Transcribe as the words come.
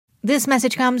This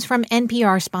message comes from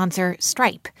NPR sponsor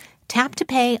Stripe. Tap to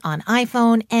pay on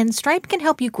iPhone, and Stripe can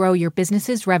help you grow your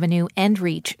business's revenue and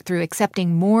reach through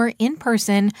accepting more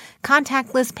in-person,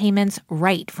 contactless payments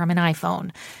right from an iPhone.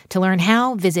 To learn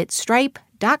how, visit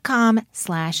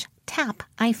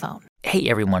stripe.com/tapiphone. Hey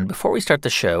everyone, before we start the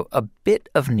show, a bit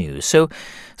of news. So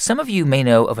some of you may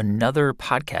know of another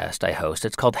podcast I host.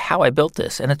 It's called How I Built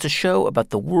This, and it's a show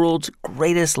about the world's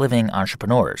greatest living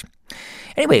entrepreneurs.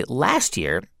 Anyway, last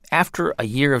year, after a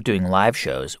year of doing live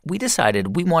shows, we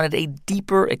decided we wanted a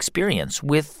deeper experience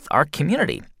with our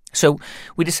community. So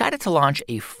we decided to launch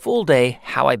a full-day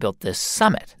How I Built This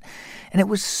summit. And it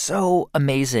was so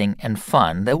amazing and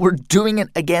fun that we're doing it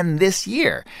again this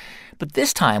year. But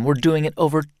this time, we're doing it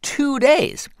over 2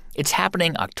 days. It's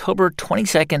happening October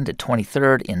 22nd to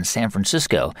 23rd in San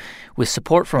Francisco with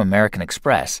support from American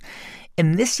Express.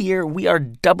 And this year, we are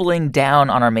doubling down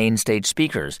on our main stage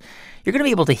speakers. You're going to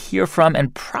be able to hear from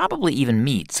and probably even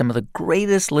meet some of the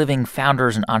greatest living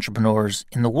founders and entrepreneurs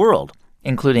in the world,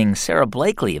 including Sarah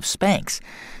Blakely of Spanx,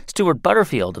 Stuart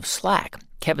Butterfield of Slack,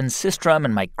 Kevin Systrom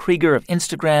and Mike Krieger of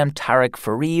Instagram, Tarek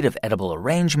Farid of Edible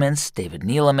Arrangements, David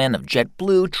Neeleman of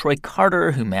JetBlue, Troy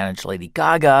Carter, who managed Lady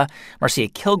Gaga, Marcia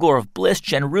Kilgore of Bliss,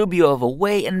 Jen Rubio of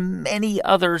Away, and many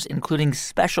others, including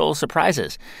special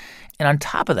surprises. And on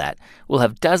top of that, we'll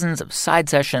have dozens of side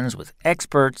sessions with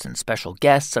experts and special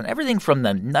guests on everything from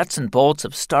the nuts and bolts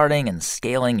of starting and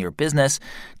scaling your business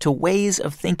to ways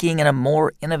of thinking in a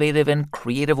more innovative and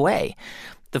creative way.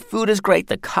 The food is great,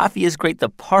 the coffee is great, the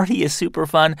party is super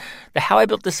fun. The How I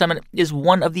Built This Summit is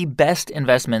one of the best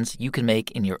investments you can make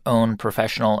in your own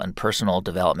professional and personal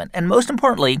development. And most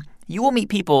importantly, you will meet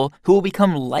people who will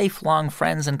become lifelong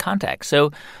friends and contacts.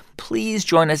 So please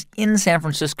join us in San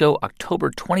Francisco,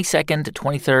 October 22nd to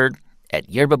 23rd at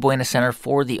Yerba Buena Center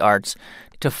for the Arts.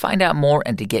 To find out more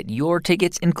and to get your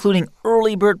tickets, including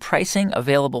early bird pricing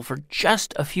available for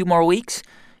just a few more weeks,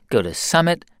 go to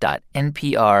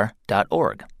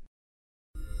summit.npr.org.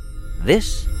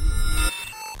 This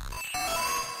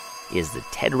is the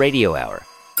TED Radio Hour.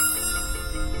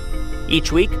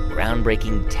 Each week,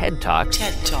 groundbreaking TED Talks.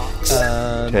 TED Talks.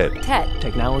 TED.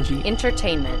 Technology.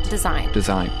 Entertainment. Design.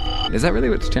 Is that really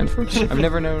what it stands for? I've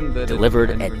never known that.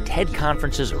 Delivered at TED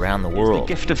conferences around the world. The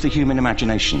gift of the human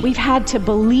imagination. We've had to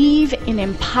believe in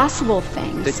impossible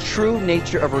things. The true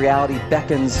nature of reality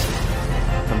beckons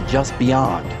from just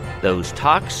beyond. Those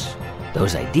talks,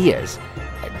 those ideas,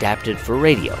 adapted for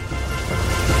radio.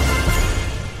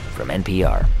 From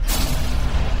NPR.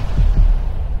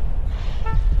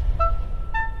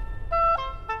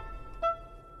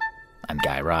 I'm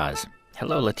Guy Raz.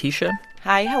 Hello, Letitia.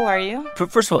 Hi, how are you?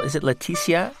 First of all, is it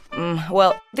Leticia?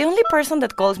 Well, the only person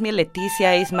that calls me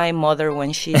Leticia is my mother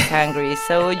when she's angry,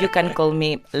 so you can call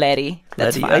me Letty.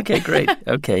 That's Letty. fine. Okay, great.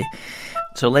 Okay.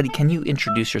 So, Letty, can you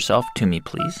introduce yourself to me,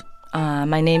 please?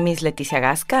 My name is Leticia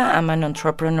Gasca. I'm an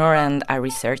entrepreneur and a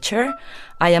researcher.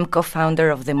 I am co-founder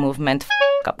of the movement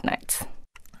Up Nights.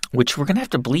 Which we're going to have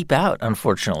to bleep out,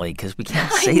 unfortunately, because we can't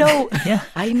say I know. that. Yeah.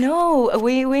 I know.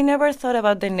 We never thought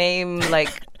about the name,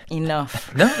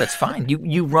 enough. No, that's fine.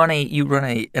 You run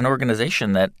an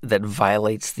organization that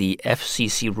violates the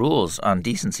FCC rules on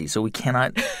decency, so we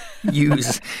cannot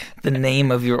use the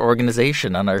name of your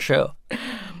organization on our show.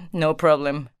 No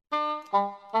problem.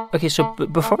 Okay, so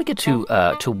before we get to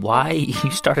why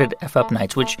you started F Up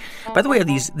Nights, which, by the way, are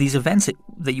these events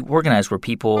that you organize where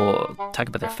people talk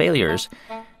about their failures,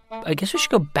 I guess we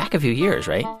should go back a few years,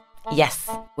 right? Yes.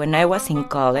 When I was in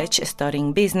college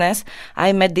studying business,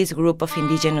 I met this group of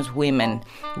indigenous women.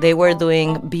 They were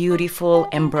doing beautiful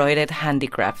embroidered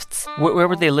handicrafts. Where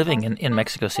were they living, in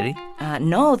Mexico City?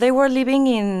 No, they were living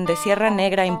in the Sierra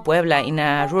Negra in Puebla, in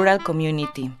a rural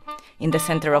community in the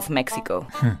center of Mexico.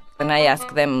 And I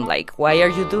asked them, why are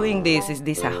you doing this? Is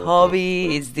this a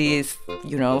hobby? Is this,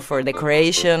 for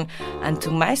decoration? And to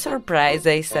my surprise,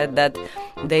 they said that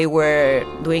they were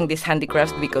doing these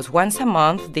handicrafts because once a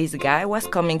month, this guy was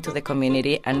coming to the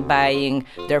community and buying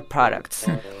their products.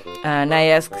 And I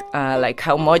asked,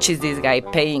 how much is this guy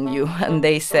paying you? And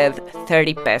they said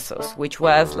 30 pesos, which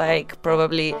was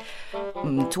probably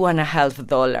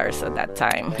 $2.50 at that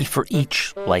time. For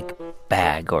each,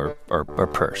 bag or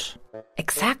purse?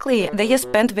 Exactly. They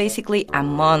spent basically a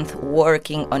month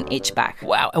working on each bag.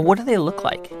 Wow. And what do they look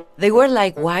like? They were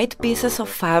white pieces of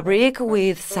fabric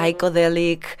with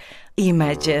psychedelic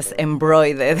images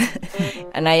embroidered.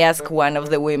 And I asked one of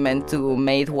the women to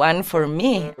make one for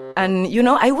me. And,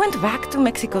 I went back to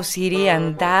Mexico City,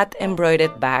 and that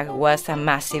embroidered bag was a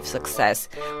massive success.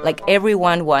 Like,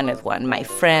 everyone wanted one. My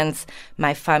friends,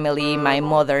 my family, my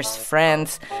mother's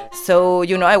friends. So,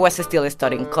 I was still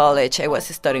studying college. I was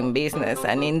studying business.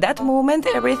 And in that moment,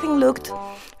 everything looked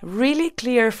really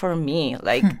clear for me.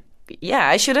 Like, yeah,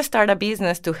 I should have started a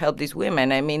business to help these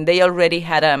women. I mean, they already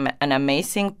had an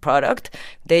amazing product.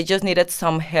 They just needed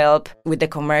some help with the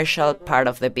commercial part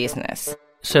of the business.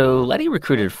 So Letty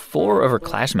recruited 4 of her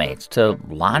classmates to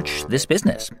launch this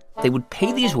business. They would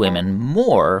pay these women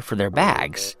more for their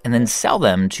bags and then sell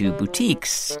them to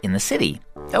boutiques in the city.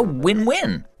 A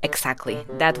win-win. Exactly.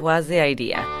 That was the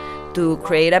idea. To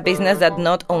create a business that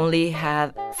not only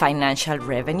had financial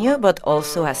revenue, but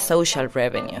also a social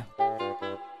revenue.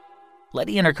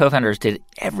 Letty and her co-founders did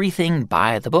everything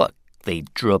by the book. They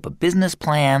drew up a business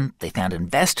plan, they found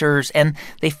investors, and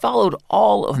they followed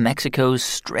all of Mexico's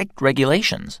strict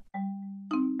regulations.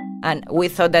 And we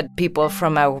thought that people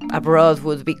from abroad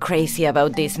would be crazy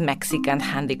about these Mexican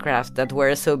handicrafts that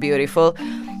were so beautiful.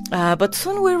 But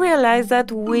soon we realized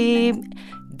that we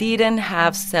didn't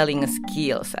have selling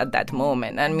skills at that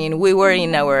moment. I mean, we were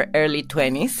in our early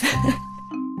 20s.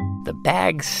 The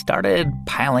bags started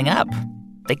piling up.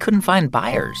 They couldn't find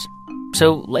buyers.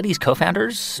 So Letty's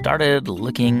co-founders started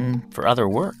looking for other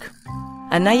work.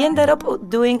 And I ended up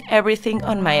doing everything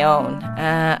on my own.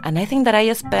 And I think that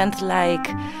I spent like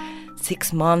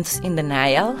 6 months in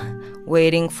denial,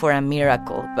 waiting for a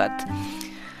miracle. But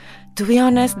to be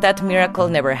honest, that miracle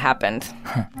never happened.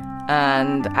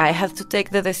 And I had to take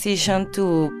the decision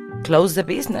to close the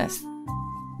business.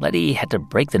 Letty had to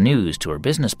break the news to her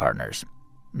business partners.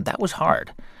 That was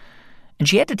hard. And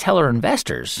she had to tell her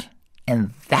investors,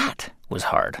 and that was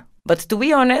hard. But to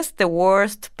be honest, the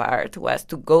worst part was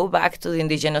to go back to the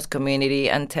indigenous community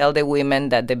and tell the women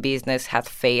that the business had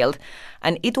failed.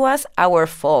 And it was our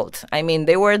fault. I mean,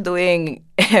 they were doing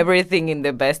everything in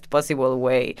the best possible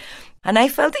way. And I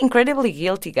felt incredibly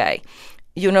guilty, Guy.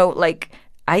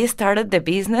 I started the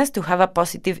business to have a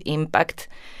positive impact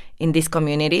in this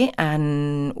community.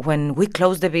 And when we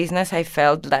closed the business, I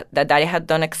felt that I had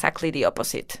done exactly the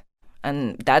opposite.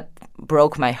 And that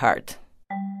broke my heart.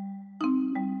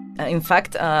 In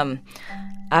fact,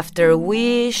 after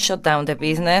we shut down the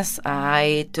business,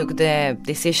 I took the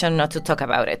decision not to talk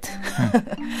about it.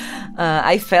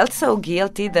 I felt so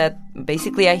guilty that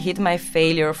basically I hid my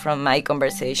failure from my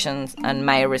conversations and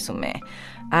my resume.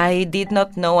 I did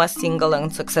not know a single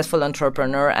unsuccessful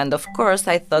entrepreneur, and of course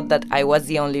I thought that I was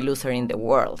the only loser in the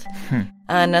world.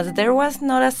 And as there was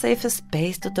not a safe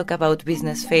space to talk about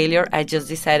business failure, I just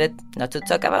decided not to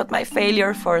talk about my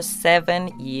failure for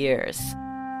 7 years.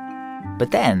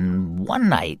 But then, one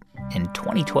night in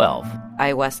 2012,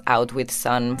 I was out with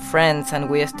some friends and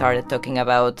we started talking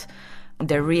about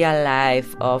the real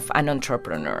life of an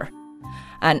entrepreneur.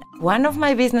 And one of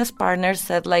my business partners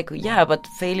said, yeah, but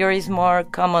failure is more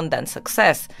common than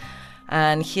success.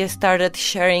 And he started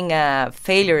sharing a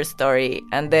failure story.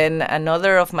 And then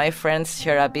another of my friends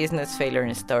shared a business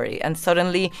failure story. And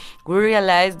suddenly we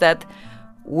realized that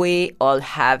we all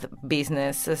had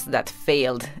businesses that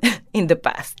failed in the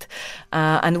past.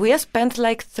 And we spent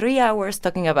 3 hours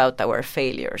talking about our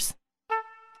failures.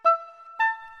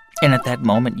 And at that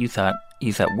moment you thought,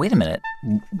 wait a minute,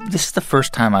 this is the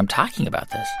first time I'm talking about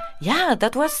this. Yeah,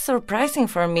 that was surprising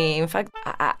for me. In fact,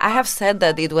 I have said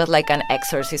that it was like an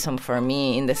exorcism for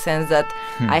me in the sense that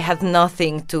I had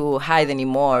nothing to hide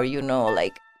anymore,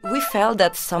 we felt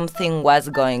that something was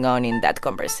going on in that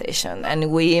conversation and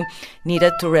we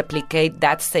needed to replicate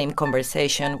that same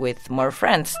conversation with more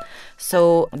friends.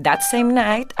 So that same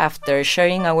night, after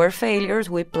sharing our failures,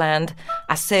 we planned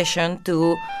a session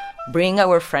to bring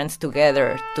our friends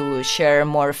together to share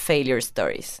more failure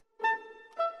stories.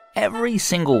 Every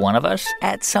single one of us,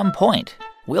 at some point,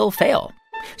 will fail.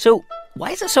 So why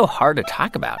is it so hard to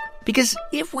talk about? Because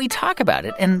if we talk about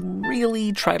it and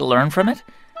really try to learn from it,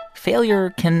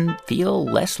 failure can feel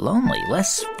less lonely,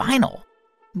 less final.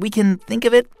 We can think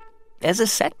of it as a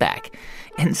setback.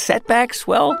 And setbacks,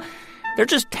 well, they're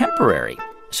just temporary.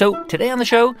 So today on the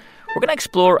show, we're going to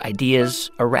explore ideas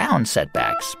around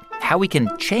setbacks, how we can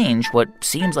change what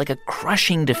seems like a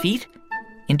crushing defeat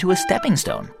into a stepping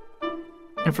stone.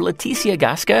 And for Leticia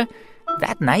Gasca,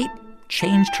 that night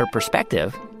changed her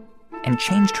perspective and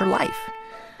changed her life.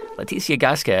 Leticia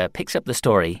Gasca picks up the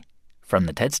story from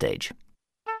the TED stage.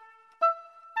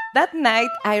 That night,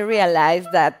 I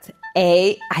realized that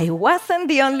A, I wasn't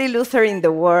the only loser in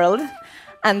the world,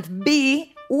 and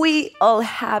B, we all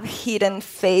have hidden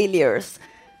failures.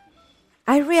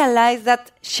 I realized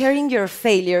that sharing your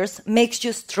failures makes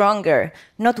you stronger,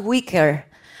 not weaker.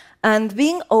 And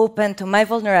being open to my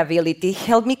vulnerability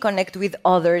helped me connect with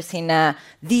others in a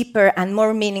deeper and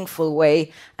more meaningful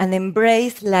way and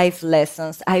embrace life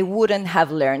lessons I wouldn't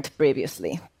have learned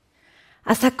previously.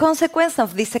 As a consequence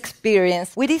of this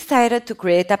experience, we decided to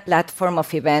create a platform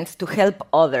of events to help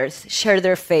others share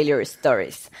their failure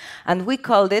stories, and we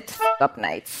called it Up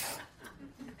Nights.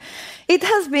 It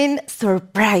has been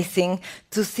surprising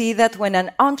to see that when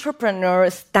an entrepreneur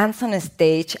stands on a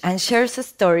stage and shares a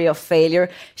story of failure,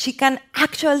 she can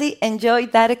actually enjoy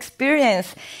that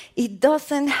experience. It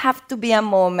doesn't have to be a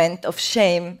moment of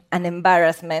shame and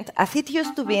embarrassment as it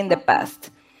used to be in the past.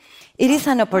 It is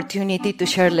an opportunity to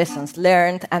share lessons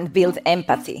learned and build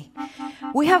empathy.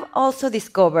 We have also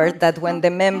discovered that when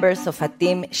the members of a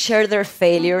team share their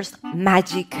failures,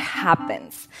 magic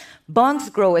happens. Bonds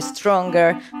grow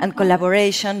stronger and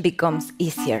collaboration becomes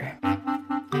easier.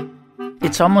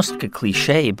 It's almost like a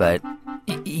cliche, but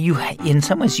in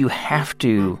some ways you have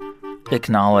to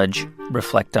acknowledge,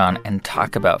 reflect on, and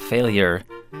talk about failure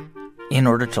in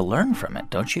order to learn from it,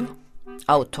 don't you?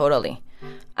 Oh, totally.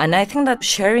 And I think that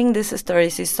sharing these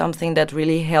stories is something that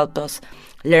really helped us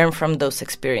learn from those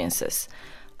experiences.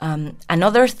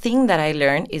 Another thing that I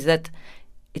learned is that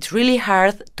it's really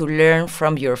hard to learn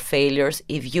from your failures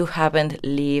if you haven't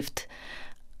lived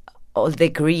all the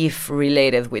grief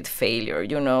related with failure.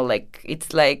 You know,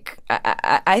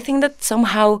 I think that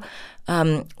somehow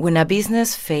when a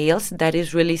business fails, that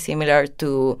is really similar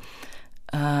to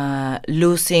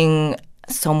losing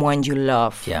someone you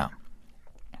love. Yeah.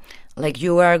 Like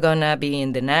you are going to be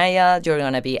in denial, you're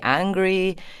going to be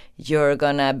angry, you're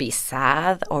going to be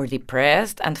sad or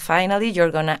depressed, and finally you're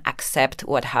going to accept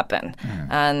what happened.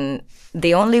 And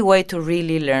the only way to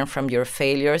really learn from your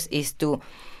failures is to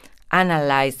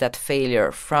analyze that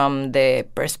failure from the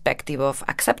perspective of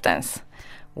acceptance,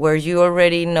 where you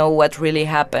already know what really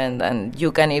happened and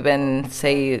you can even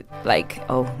say, like,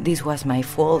 oh, this was my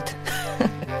fault.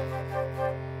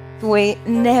 We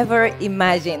never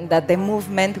imagined that the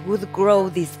movement would grow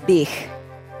this big.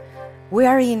 We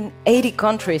are in 80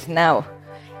 countries now.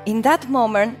 In that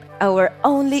moment, our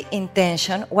only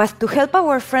intention was to help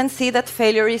our friends see that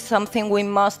failure is something we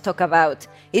must talk about.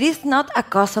 It is not a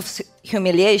cause of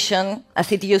humiliation,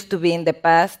 as it used to be in the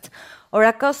past, or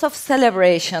a cause of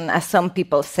celebration, as some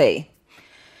people say.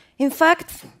 In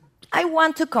fact, I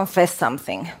want to confess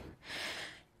something.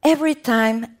 Every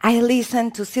time I listen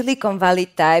to Silicon Valley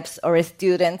types or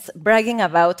students bragging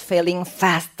about failing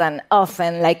fast and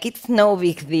often like it's no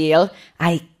big deal,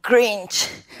 I cringe.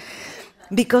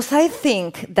 Because I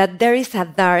think that there is a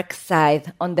dark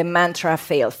side on the mantra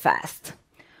fail fast.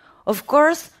 Of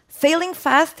course, failing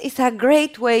fast is a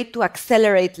great way to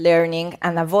accelerate learning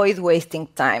and avoid wasting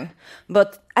time.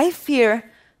 But I fear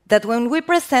that when we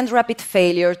present rapid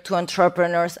failure to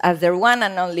entrepreneurs as their one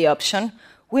and only option,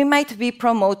 we might be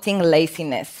promoting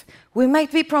laziness. We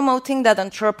might be promoting that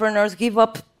entrepreneurs give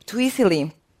up too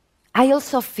easily. I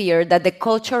also fear that the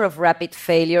culture of rapid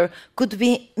failure could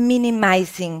be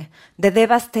minimizing the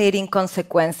devastating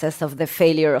consequences of the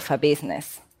failure of a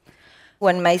business.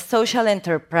 When my social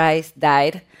enterprise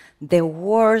died, the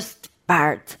worst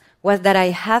part was that I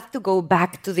had to go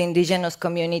back to the indigenous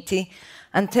community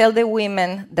and tell the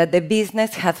women that the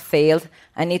business had failed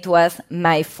and it was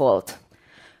my fault.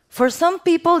 For some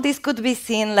people, this could be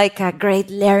seen like a great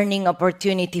learning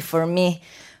opportunity for me,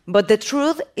 but the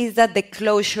truth is that the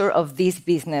closure of this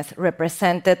business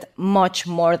represented much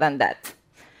more than that.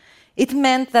 It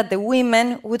meant that the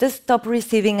women would stop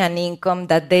receiving an income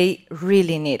that they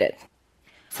really needed.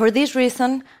 For this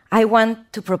reason, I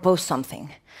want to propose something.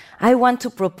 I want to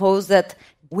propose that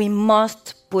we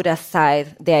must put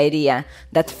aside the idea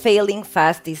that failing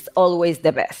fast is always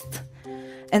the best.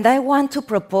 And I want to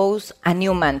propose a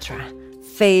new mantra: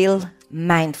 fail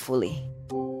mindfully.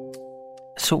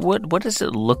 So what does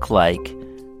it look like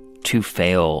to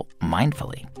fail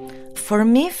mindfully? For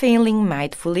me, failing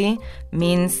mindfully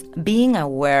means being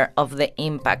aware of the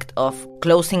impact of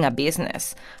closing a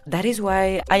business. That is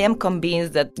why I am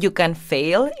convinced that you can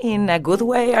fail in a good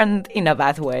way and in a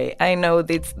bad way. I know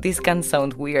this can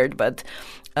sound weird, but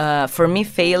for me,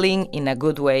 failing in a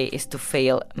good way is to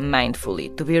fail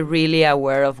mindfully, to be really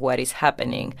aware of what is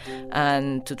happening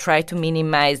and to try to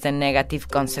minimize the negative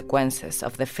consequences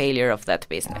of the failure of that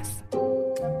business.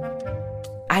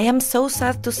 I am so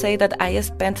sad to say that I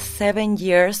spent 7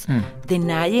 years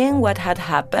denying what had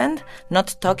happened,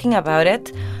 not talking about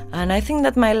it, and I think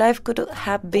that my life could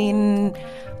have been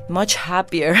much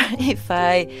happier if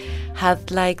I had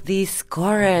like this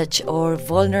courage or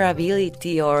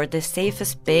vulnerability or the safe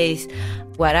space.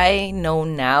 What I know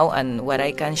now and what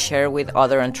I can share with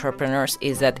other entrepreneurs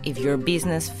is that if your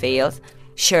business fails,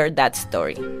 share that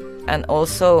story. And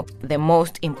also, the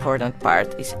most important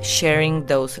part is sharing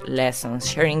those lessons,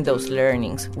 sharing those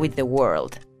learnings with the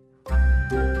world.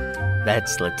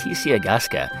 That's Leticia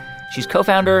Gasca. She's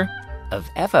co-founder of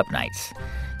F Up Nights.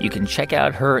 You can check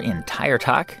out her entire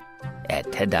talk at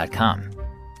TED.com.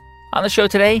 On the show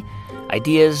today,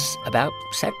 ideas about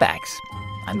setbacks.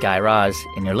 I'm Guy Raz,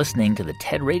 and you're listening to the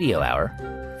TED Radio Hour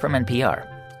from NPR.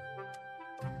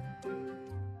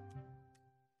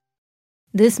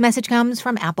 This message comes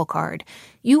from Apple Card.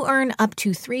 You earn up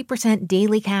to 3%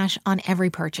 daily cash on every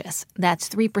purchase. That's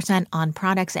 3% on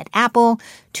products at Apple,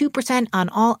 2% on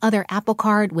all other Apple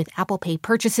Card with Apple Pay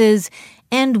purchases,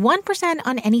 and 1%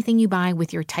 on anything you buy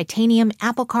with your titanium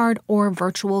Apple Card or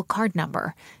virtual card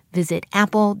number. Visit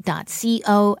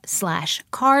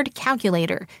apple.co/card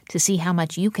calculator to see how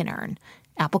much you can earn.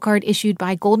 Apple Card issued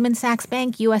by Goldman Sachs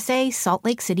Bank USA, Salt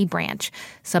Lake City branch.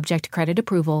 Subject to credit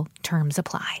approval. Terms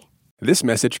apply. This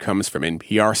message comes from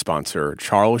NPR sponsor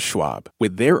Charles Schwab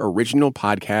with their original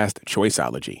podcast,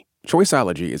 Choiceology.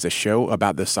 Choiceology is a show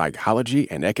about the psychology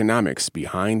and economics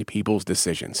behind people's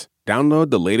decisions. Download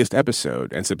the latest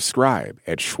episode and subscribe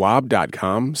at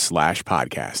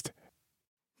schwab.com/podcast.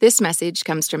 This message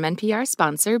comes from NPR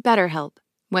sponsor BetterHelp.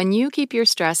 When you keep your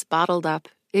stress bottled up,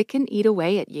 it can eat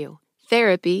away at you.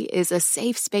 Therapy is a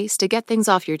safe space to get things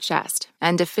off your chest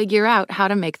and to figure out how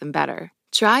to make them better.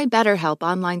 Try BetterHelp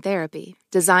Online Therapy,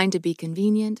 designed to be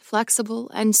convenient,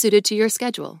 flexible, and suited to your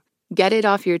schedule. Get it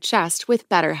off your chest with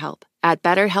BetterHelp at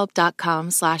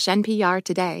BetterHelp.com/NPR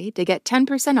today to get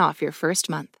 10% off your first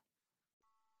month.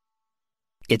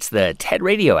 It's the TED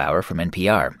Radio Hour from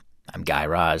NPR. I'm Guy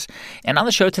Raz. And on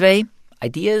the show today,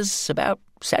 ideas about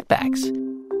setbacks.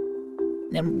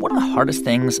 And one of the hardest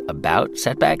things about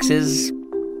setbacks is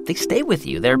they stay with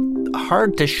you. They're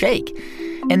hard to shake.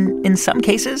 And in some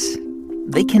cases,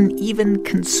 they can even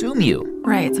consume you.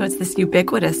 Right. So it's this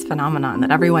ubiquitous phenomenon that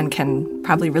everyone can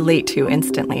probably relate to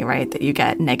instantly, right? That you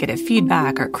get negative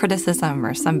feedback or criticism,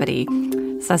 or somebody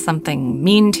says something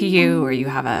mean to you, or you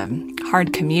have a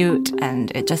hard commute and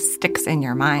it just sticks in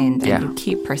your mind and you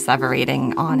keep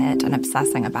perseverating on it and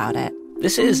obsessing about it.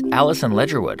 This is Allison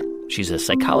Ledgerwood. She's a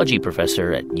psychology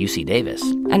professor at UC Davis.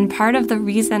 And part of the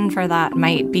reason for that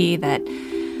might be that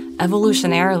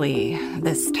evolutionarily,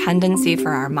 this tendency for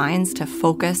our minds to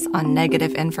focus on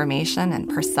negative information and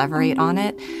perseverate on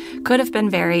it could have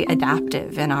been very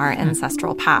adaptive in our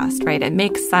ancestral past, right? It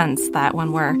makes sense that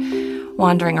when we're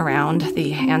wandering around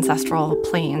the ancestral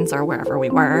plains or wherever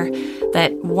we were,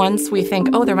 that once we think,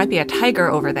 oh, there might be a tiger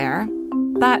over there,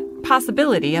 that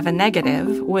possibility of a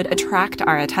negative would attract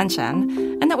our attention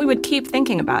and that we would keep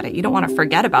thinking about it. You don't want to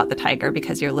forget about the tiger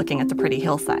because you're looking at the pretty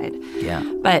hillside. Yeah.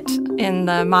 But in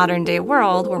the modern day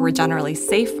world where we're generally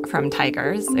safe from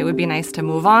tigers, it would be nice to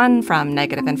move on from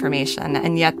negative information.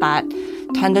 And yet that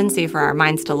tendency for our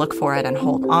minds to look for it and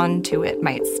hold on to it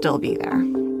might still be there.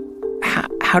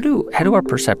 How do our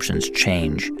perceptions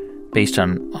change based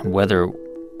on whether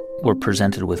we're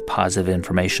presented with positive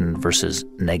information versus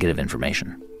negative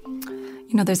information?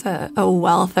 You know, there's a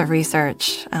wealth of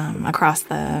research across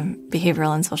the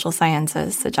behavioral and social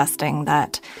sciences suggesting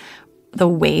that the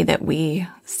way that we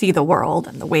see the world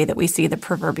and the way that we see the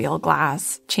proverbial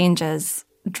glass changes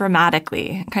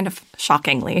dramatically, kind of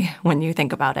shockingly when you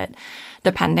think about it,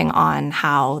 depending on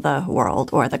how the world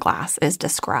or the glass is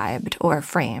described or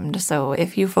framed. So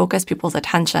if you focus people's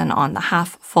attention on the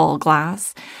half-full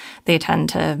glass, they tend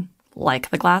to like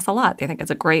the glass a lot. They think it's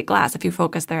a great glass. If you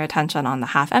focus their attention on the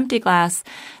half-empty glass,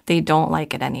 they don't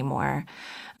like it anymore.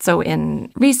 So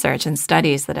in research and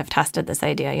studies that have tested this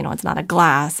idea, you know, it's not a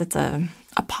glass, it's a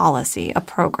policy, a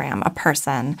program, a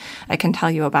person. I can tell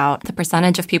you about the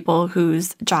percentage of people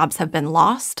whose jobs have been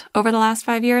lost over the last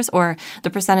 5 years, or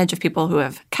the percentage of people who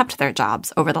have kept their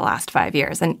jobs over the last 5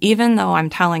 years. And even though I'm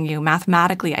telling you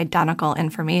mathematically identical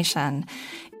information,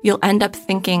 you'll end up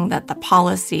thinking that the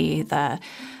policy, the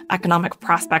economic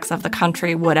prospects of the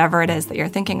country, whatever it is that you're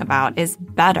thinking about, is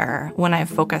better when I've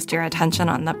focused your attention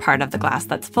on the part of the glass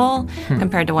that's full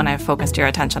compared to when I've focused your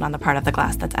attention on the part of the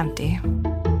glass that's empty.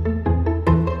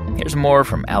 Here's more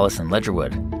from Allison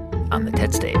Ledgerwood on the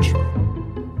TED stage.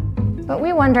 But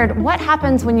we wondered, what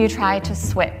happens when you try to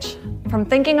switch from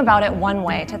thinking about it one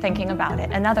way to thinking about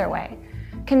it another way?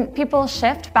 Can people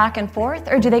shift back and forth,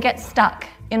 or do they get stuck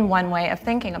in one way of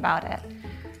thinking about it?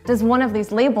 Does one of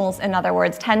these labels, in other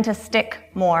words, tend to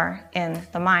stick more in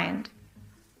the mind?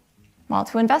 Well,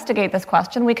 to investigate this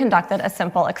question, we conducted a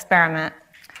simple experiment.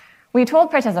 We told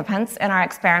participants in our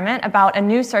experiment about a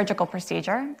new surgical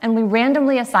procedure, and we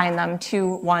randomly assigned them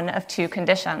to one of two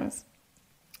conditions.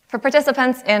 For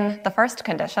participants in the first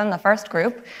condition, the first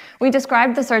group, we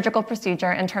described the surgical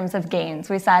procedure in terms of gains.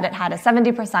 We said it had a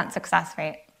 70% success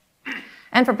rate.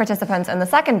 And for participants in the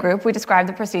second group, we described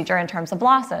the procedure in terms of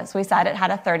losses. We said it had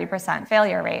a 30%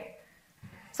 failure rate.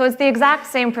 So it's the exact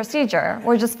same procedure.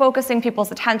 We're just focusing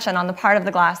people's attention on the part of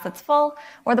the glass that's full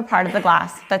or the part of the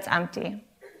glass that's empty.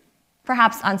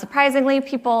 Perhaps unsurprisingly,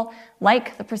 people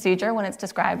like the procedure when it's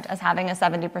described as having a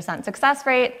 70% success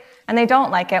rate, and they don't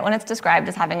like it when it's described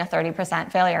as having a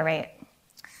 30% failure rate.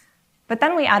 But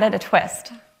then we added a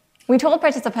twist. We told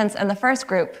participants in the first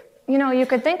group, you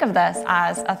could think of this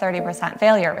as a 30%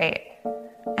 failure rate.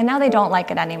 And now they don't like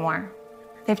it anymore.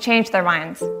 They've changed their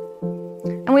minds.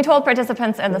 And we told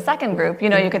participants in the second group, you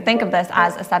could think of this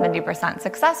as a 70%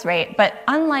 success rate, but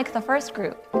unlike the first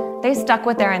group, they stuck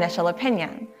with their initial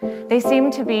opinion. They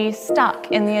seemed to be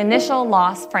stuck in the initial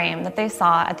loss frame that they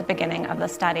saw at the beginning of the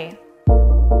study.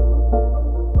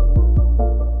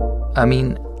 I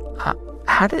mean,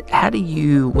 how do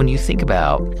you, when you think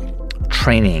about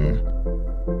training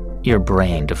your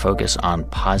brain to focus on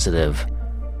positive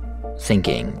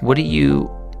thinking, how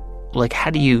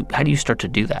do you start to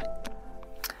do that?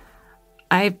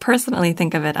 I personally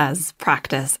think of it as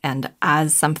practice and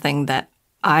as something that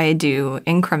I do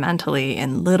incrementally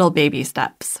in little baby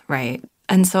steps, right?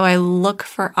 And so I look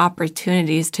for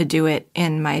opportunities to do it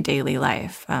in my daily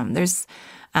life. There's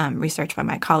research by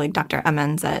my colleague, Dr.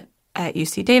 Emmons at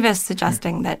UC Davis,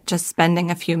 suggesting that just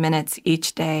spending a few minutes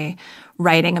each day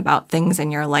writing about things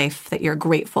in your life that you're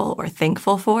grateful or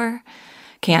thankful for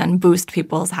can boost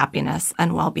people's happiness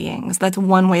and well-being. So that's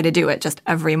one way to do it, just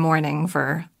every morning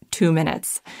for 2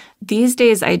 minutes. These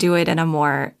days, I do it in a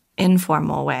more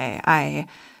informal way. I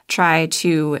try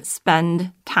to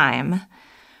spend time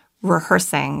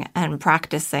rehearsing and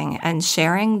practicing and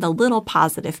sharing the little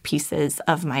positive pieces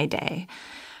of my day,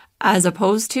 as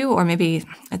opposed to, or maybe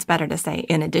it's better to say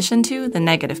in addition to, the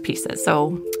negative pieces.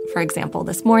 So, for example,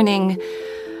 this morning,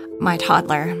 my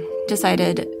toddler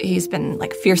decided he's been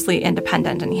fiercely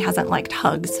independent and he hasn't liked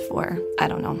hugs for,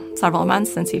 several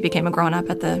months since he became a grown-up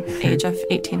at the age of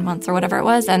 18 months or whatever it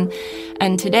was. And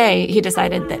today he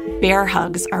decided that bear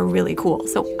hugs are really cool.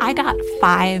 So I got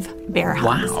 5 bear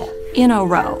hugs in a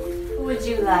row. Would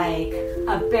you like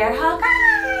a bear hug?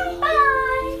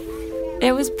 Bye.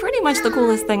 It was pretty much the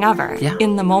coolest thing ever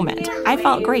in the moment. I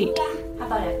felt great. How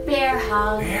about a bear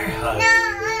hug? Bear hug.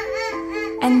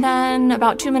 And then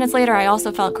about 2 minutes later, I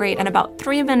also felt great. And about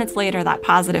 3 minutes later, that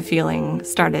positive feeling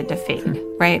started to fade,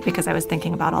 right? Because I was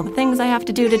thinking about all the things I have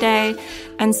to do today.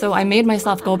 And so I made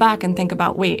myself go back and think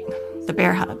about, the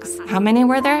bear hugs. How many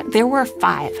were there? There were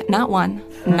 5, not 1,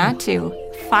 not 2,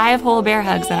 5 whole bear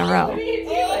hugs in a row.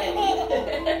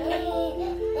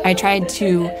 I tried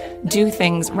to do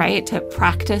things, to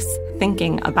practice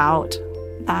thinking about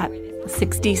that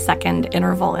 60-second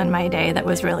interval in my day that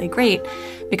was really great,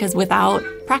 because without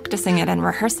practicing it and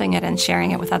rehearsing it and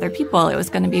sharing it with other people, it was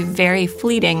going to be very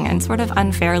fleeting and sort of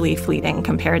unfairly fleeting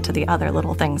compared to the other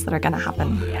little things that are going to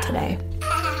happen today.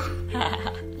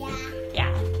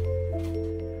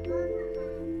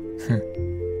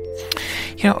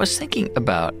 I was thinking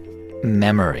about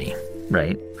memory,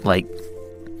 right?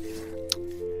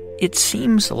 It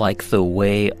seems like the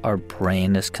way our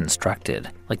brain is constructed,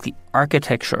 the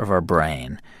architecture of our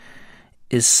brain,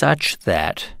 is such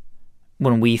that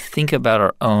when we think about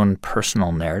our own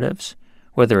personal narratives,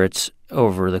 whether it's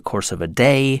over the course of a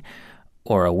day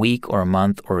or a week or a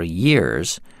month or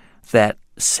years, that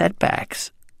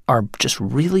setbacks are just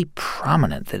really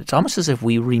prominent, that it's almost as if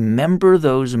we remember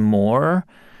those more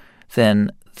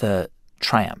than the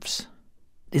triumphs.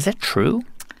 Is that true?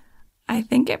 I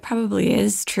think it probably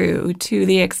is true to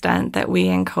the extent that we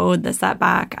encode the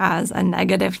setback as a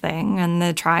negative thing and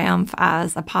the triumph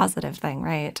as a positive thing,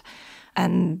 right?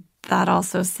 And that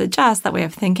also suggests, that way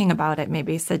of thinking about it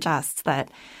maybe suggests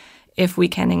that if we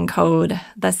can encode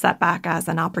the setback as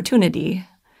an opportunity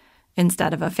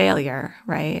instead of a failure,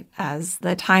 right, as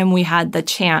the time we had the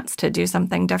chance to do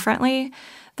something differently,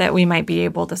 that we might be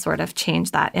able to sort of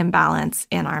change that imbalance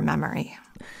in our memory.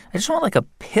 I just want a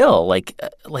pill,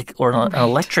 or an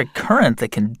electric current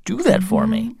that can do that for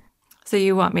me. So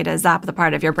you want me to zap the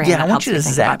part of your brain that helps you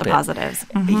think about the positives?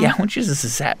 Yeah, I want you to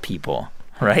zap people,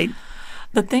 right?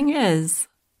 The thing is,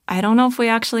 I don't know if we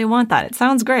actually want that. It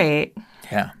sounds great.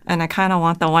 Yeah. And I kind of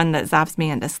want the one that zaps me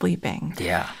into sleeping.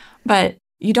 Yeah. But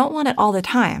you don't want it all the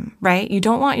time, right? You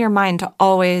don't want your mind to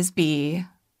always be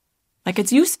Like,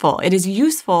 it's useful. It is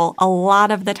useful a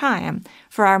lot of the time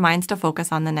for our minds to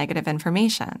focus on the negative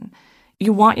information.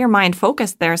 You want your mind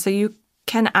focused there so you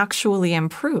can actually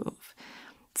improve.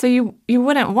 So you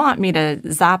wouldn't want me to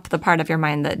zap the part of your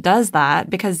mind that does that,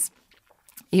 because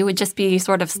you would just be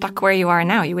sort of stuck where you are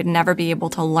now. You would never be able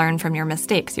to learn from your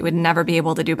mistakes. You would never be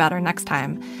able to do better next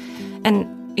time.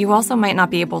 And you also might not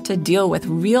be able to deal with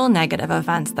real negative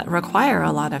events that require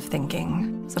a lot of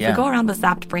thinking. So if we go around with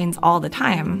zapped brains all the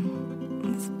time,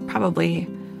 it's probably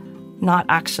not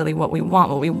actually what we want.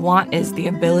 What we want is the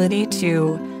ability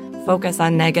to focus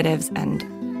on negatives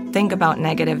and think about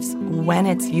negatives when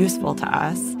it's useful to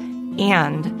us,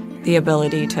 and the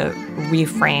ability to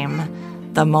reframe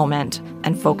the moment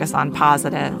and focus on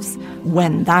positives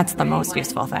when that's the most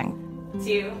useful thing.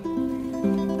 2,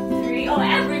 3, oh,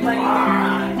 everybody!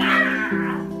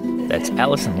 That's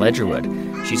Allison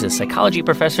Ledgerwood. She's a psychology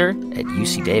professor at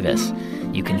UC Davis.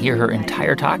 You can hear her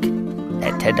entire talk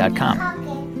at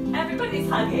TED.com. Everybody's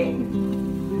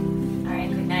hugging. All right,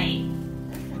 good night.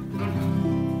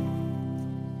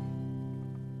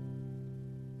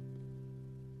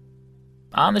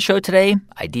 On the show today,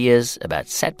 ideas about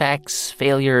setbacks,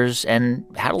 failures, and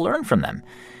how to learn from them.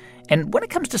 And when it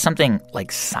comes to something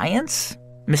like science,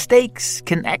 mistakes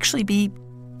can actually be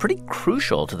pretty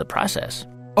crucial to the process.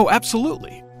 Oh,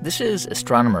 absolutely. This is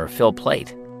astronomer Phil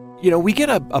Plait. You know, we get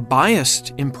a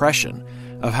biased impression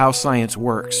of how science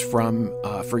works from,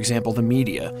 for example, the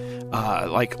media,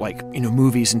 like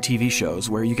movies and TV shows,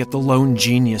 where you get the lone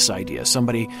genius idea,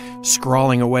 somebody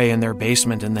scrawling away in their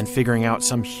basement and then figuring out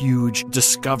some huge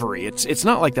discovery. It's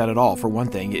not like that at all. For one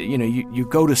thing, you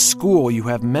go to school, you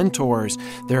have mentors,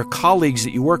 there are colleagues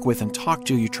that you work with and talk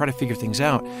to, you try to figure things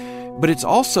out. But it's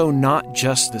also not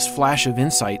just this flash of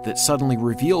insight that suddenly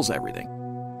reveals everything.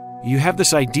 You have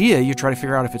this idea, you try to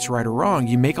figure out if it's right or wrong.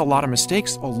 You make a lot of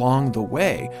mistakes along the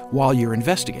way while you're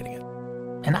investigating it.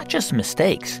 And not just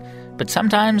mistakes, but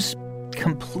sometimes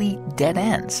complete dead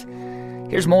ends.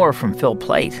 Here's more from Phil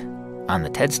Plait on the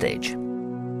TED stage.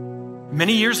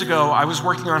 Many years ago, I was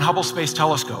working on Hubble Space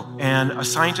Telescope, and a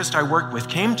scientist I worked with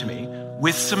came to me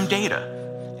with some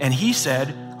data. And he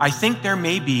said, I think there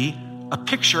may be a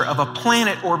picture of a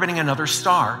planet orbiting another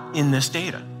star in this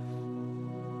data.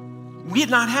 We had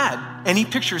not had any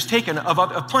pictures taken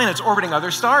of planets orbiting other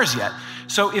stars yet.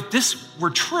 So if this were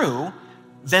true,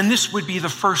 then this would be the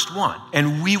first one,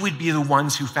 and we would be the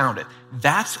ones who found it.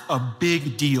 That's a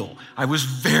big deal. I was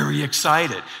very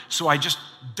excited. So I just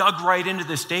dug right into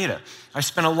this data. I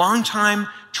spent a long time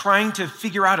trying to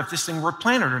figure out if this thing were a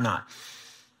planet or not.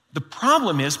 The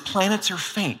problem is planets are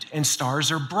faint and stars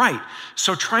are bright.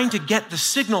 So trying to get the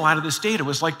signal out of this data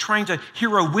was like trying to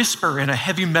hear a whisper in a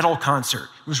heavy metal concert.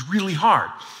 It was really hard.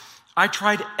 I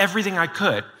tried everything I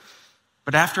could,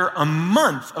 but after a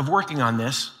month of working on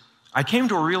this, I came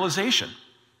to a realization.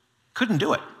 Couldn't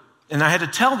do it. And I had to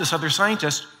tell this other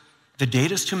scientist, the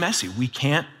data's too messy. We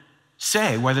can't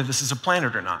say whether this is a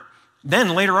planet or not.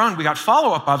 Then later on, we got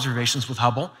follow-up observations with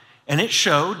Hubble, and it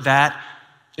showed that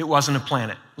it wasn't a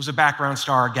planet. It was a background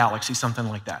star, a galaxy, something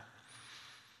like that.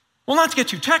 Well, not to get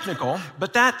too technical,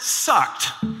 but that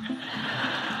sucked.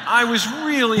 I was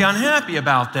really unhappy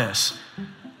about this.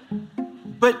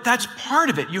 But that's part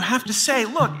of it. You have to say,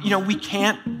 look, we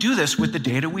can't do this with the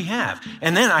data we have.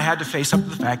 And then I had to face up to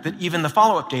the fact that even the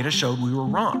follow-up data showed we were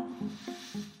wrong.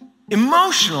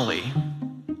 Emotionally,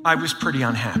 I was pretty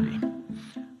unhappy.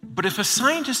 But if a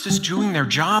scientist is doing their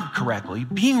job correctly,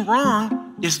 being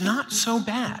wrong is not so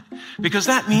bad, because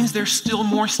that means there's still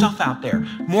more stuff out there,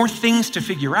 more things to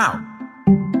figure out.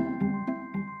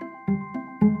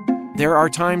 There are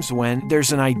times when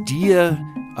there's an idea,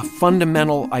 a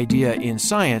fundamental idea in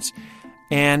science,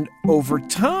 and over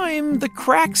time, the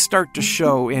cracks start to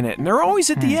show in it. And they're always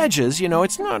at the edges,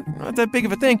 it's not that big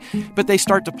of a thing, but they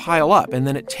start to pile up. And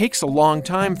then it takes a long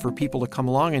time for people to come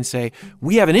along and say,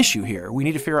 we have an issue here. We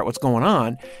need to figure out what's going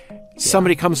on. Yeah.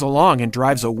 Somebody comes along and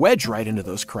drives a wedge right into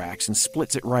those cracks and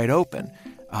splits it right open.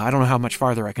 I don't know how much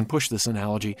farther I can push this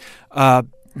analogy. But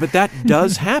that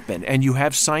does happen, and you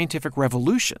have scientific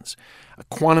revolutions.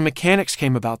 Quantum mechanics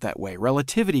came about that way.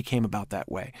 Relativity came about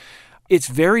that way. It's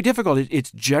very difficult.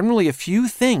 It's generally a few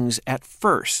things at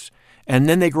first, and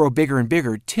then they grow bigger and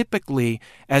bigger. Typically,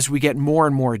 as we get more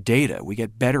and more data, we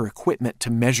get better equipment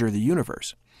to measure the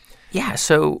universe. Yeah,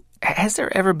 so has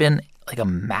there ever been like a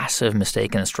massive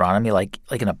mistake in astronomy, like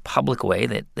in a public way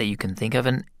that you can think of,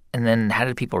 and then how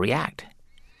did people react?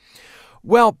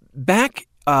 Well, back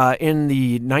in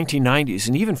the 1990s,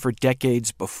 and even for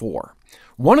decades before,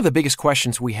 one of the biggest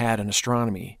questions we had in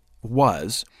astronomy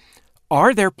was,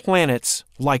 are there planets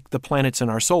like the planets in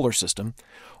our solar system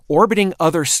orbiting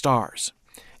other stars?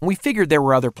 We figured there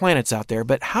were other planets out there,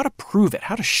 but how to prove it,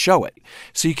 how to show it.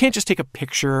 So you can't just take a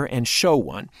picture and show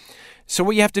one. So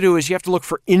what you have to do is you have to look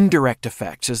for indirect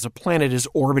effects as the planet is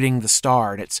orbiting the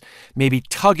star and it's maybe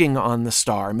tugging on the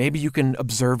star. Maybe you can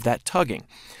observe that tugging.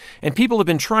 And people have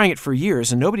been trying it for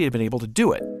years and nobody had been able to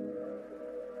do it.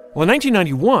 Well, in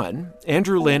 1991,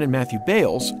 Andrew Lin and Matthew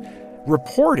Bales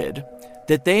reported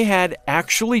that they had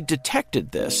actually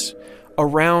detected this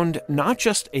around not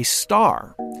just a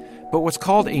star, but what's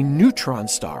called a neutron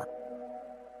star.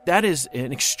 That is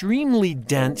an extremely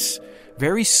dense,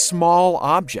 very small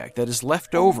object that is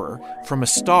left over from a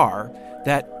star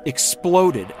that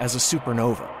exploded as a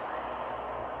supernova.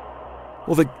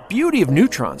 Well, the beauty of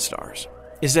neutron stars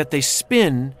is that they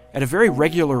spin at a very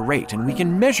regular rate, and we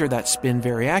can measure that spin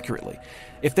very accurately.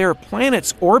 If there are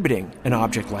planets orbiting an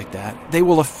object like that, they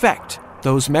will affect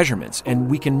those measurements, and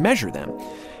we can measure them.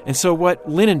 And so what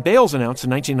Lin and Bales announced in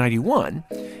 1991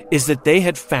 is that they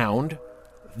had found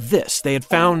this. They had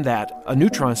found that a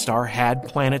neutron star had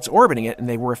planets orbiting it, and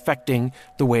they were affecting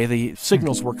the way the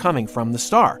signals were coming from the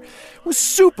star. It was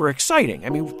super exciting. I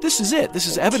mean, this is it. This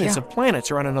is evidence of planets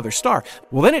around another star.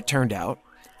 Well, then it turned out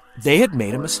they had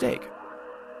made a mistake.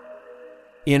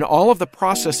 In all of the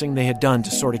processing they had done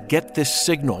to sort of get this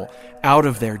signal out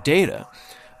of their data,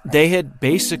 they had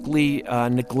basically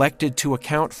neglected to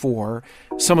account for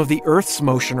some of the Earth's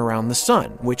motion around the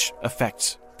sun, which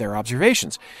affects their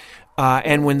observations.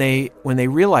 And when they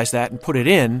realized that and put it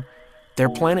in, their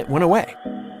planet went away.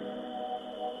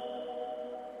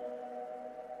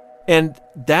 And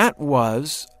that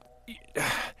was,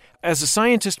 as a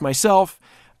scientist myself,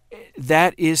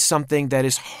 that is something that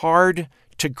is hard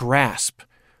to grasp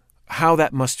how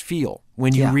that must feel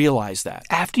when you realize that.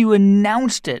 After you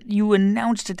announced it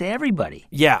to everybody.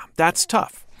 Yeah, that's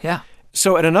tough. Yeah.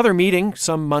 So at another meeting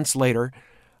some months later,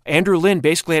 Andrew Lin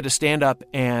basically had to stand up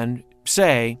and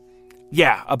say,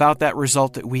 about that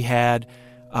result that we had,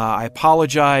 I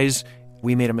apologize.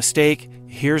 We made a mistake.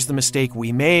 Here's the mistake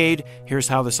we made. Here's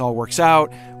how this all works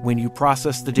out. When you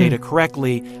process the data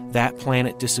correctly, that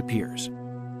planet disappears.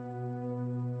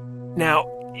 Now,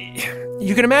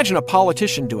 you can imagine a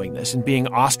politician doing this and being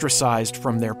ostracized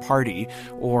from their party,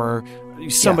 or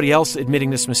somebody else admitting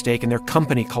this mistake and their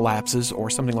company collapses or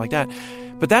something like that.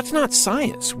 But that's not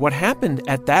science. What happened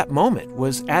at that moment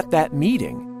was, at that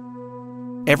meeting,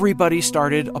 everybody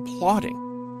started applauding.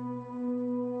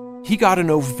 He got an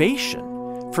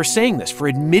ovation for saying this, for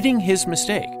admitting his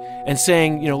mistake and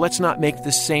saying, let's not make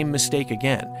the same mistake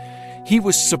again. He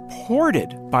was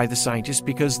supported by the scientists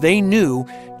because they knew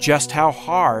just how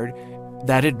hard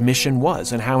that admission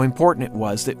was and how important it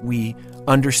was that we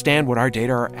understand what our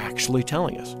data are actually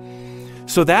telling us.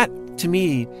 So that, to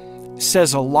me,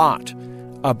 says a lot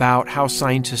about how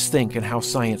scientists think and how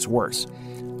science works.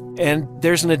 And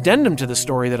there's an addendum to the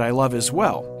story that I love as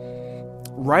well.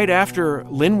 Right after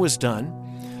Lin was done,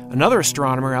 another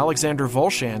astronomer, Alexander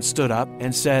Volshan, stood up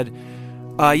and said,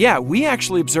 we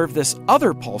actually observed this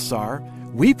other pulsar.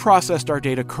 We processed our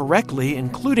data correctly,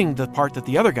 including the part that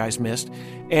the other guys missed.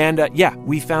 And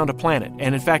we found a planet.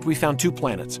 And in fact, we found 2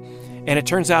 planets. And it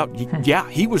turns out,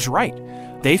 he was right.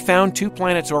 They found 2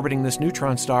 planets orbiting this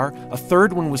neutron star. A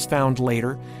third one was found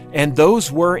later. And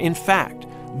those were, in fact,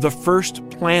 the first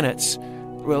planets,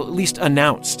 well, at least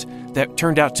announced, that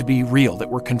turned out to be real, that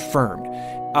were confirmed.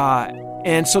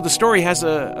 And so the story has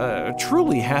a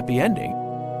truly happy ending.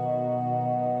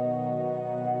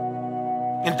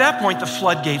 At that point, the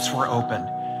floodgates were opened.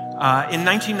 In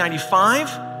 1995,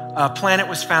 a planet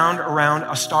was found around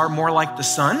a star more like the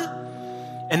sun,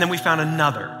 and then we found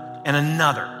another and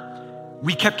another.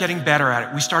 We kept getting better at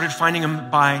it. We started finding them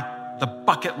by the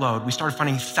bucket load. We started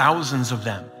finding thousands of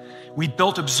them. We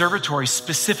built observatories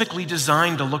specifically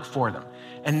designed to look for them,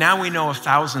 and now we know of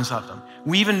thousands of them.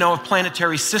 We even know of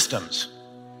planetary systems.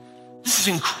 This is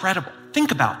incredible.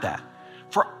 Think about that.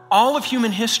 For all of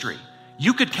human history,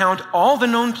 you could count all the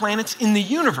known planets in the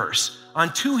universe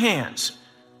on 2 hands.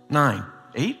 9,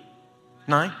 8,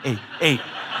 9, 8, 8.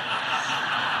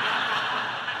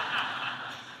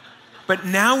 But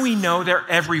now we know they're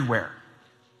everywhere.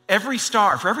 For every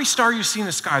star you see in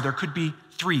the sky, there could be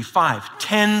 3, 5,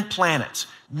 10 planets.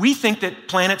 We think that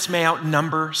planets may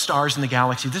outnumber stars in the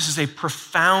galaxy. This is a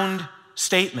profound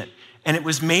statement, and it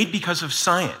was made because of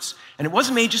science. And it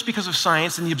wasn't made just because of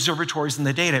science and the observatories and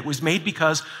the data. It was made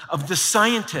because of the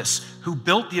scientists who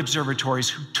built the observatories,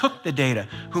 who took the data,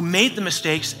 who made the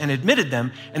mistakes and admitted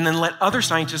them, and then let other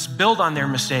scientists build on their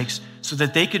mistakes so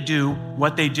that they could do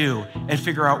what they do and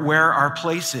figure out where our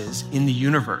place is in the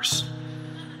universe.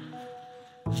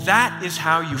 That is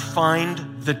how you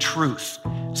find the truth.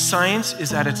 Science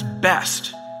is at its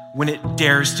best when it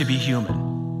dares to be human.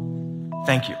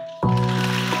 Thank you.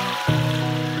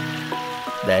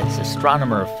 That's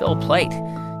astronomer Phil Plait.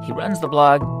 He runs the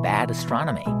blog Bad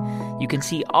Astronomy. You can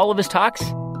see all of his talks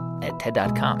at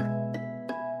TED.com.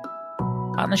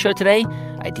 On the show today,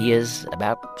 ideas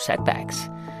about setbacks.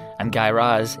 I'm Guy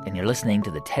Raz, and you're listening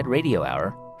to the TED Radio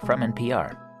Hour from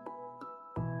NPR.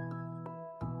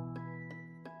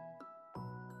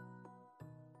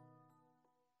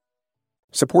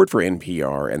 Support for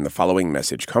NPR and the following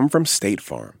message come from State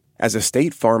Farm. As a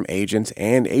State Farm agent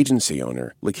and agency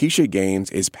owner, Lakeisha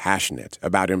Gaines is passionate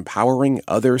about empowering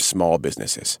other small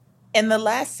businesses. In the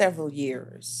last several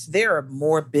years, there are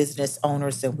more business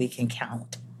owners than we can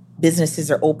count. Businesses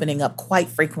are opening up quite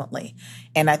frequently.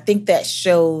 And I think that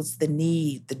shows the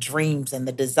need, the dreams, and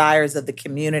the desires of the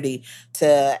community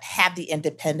to have the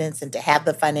independence and to have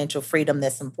the financial freedom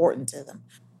that's important to them.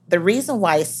 The reason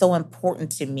why it's so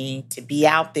important to me to be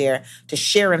out there to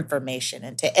share information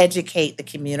and to educate the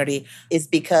community is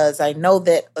because I know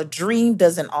that a dream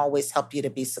doesn't always help you to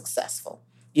be successful.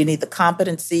 You need the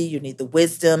competency, you need the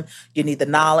wisdom, you need the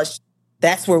knowledge.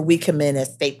 That's where we come in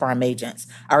as State Farm agents,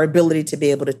 our ability to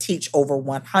be able to teach over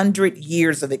 100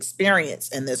 years of experience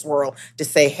in this world to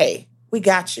say, hey, we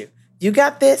got you. You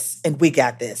got this, and we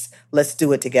got this. Let's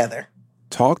do it together.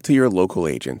 Talk to your local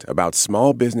agent about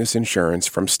small business insurance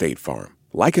from State Farm.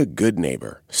 Like a good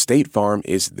neighbor, State Farm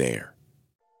is there.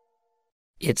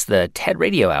 It's the TED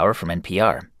Radio Hour from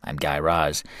NPR. I'm Guy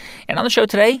Raz. And on the show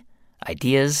today,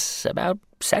 ideas about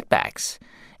setbacks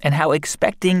and how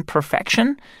expecting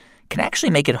perfection can actually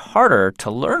make it harder to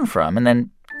learn from and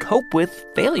then cope with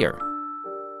failure.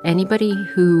 Anybody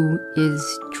who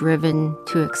is driven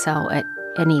to excel at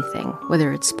anything,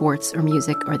 whether it's sports or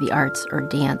music or the arts or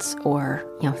dance or,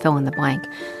 fill in the blank,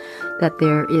 that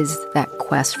there is that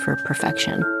quest for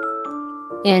perfection.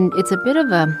 And it's a bit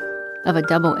of a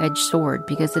double-edged sword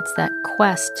because it's that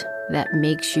quest that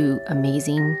makes you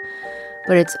amazing,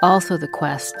 but it's also the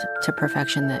quest to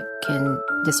perfection that can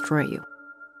destroy you.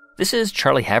 This is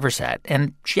Charlie Haversat,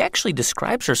 and she actually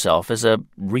describes herself as a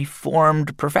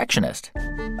reformed perfectionist.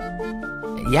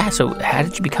 Yeah, so how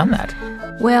did you become that?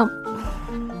 Well,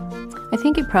 I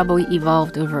think it probably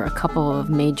evolved over a couple of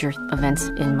major events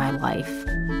in my life.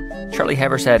 Charlie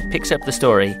Haversat picks up the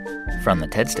story from the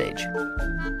TED stage.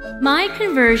 My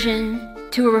conversion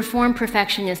to a reformed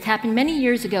perfectionist happened many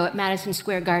years ago at Madison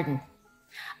Square Garden.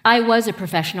 I was a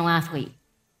professional athlete.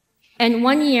 And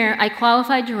one year, I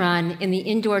qualified to run in the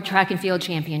indoor track and field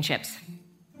championships.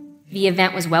 The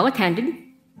event was well attended.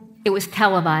 It was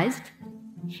televised.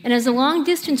 And as a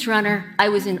long-distance runner, I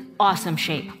was in awesome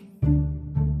shape.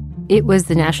 It was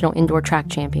the National Indoor Track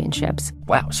Championships.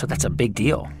 Wow, so that's a big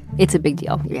deal. It's a big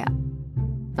deal, yeah.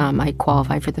 I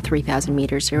qualified for the 3,000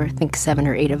 meters. There were, I think, 7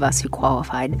 or 8 of us who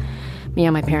qualified. Me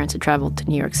and my parents had traveled to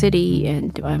New York City,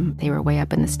 and they were way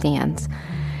up in the stands.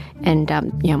 And,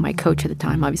 my coach at the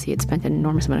time, obviously, had spent an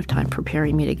enormous amount of time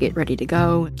preparing me to get ready to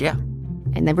go. Yeah.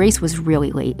 And the race was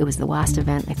really late. It was the last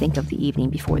event, I think, of the evening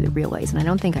before the real race. And I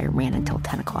don't think I ran until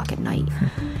 10 o'clock at night.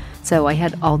 So I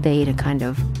had all day to kind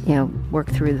of, work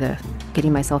through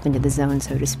getting myself into the zone,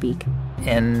 so to speak.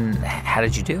 And how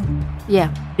did you do?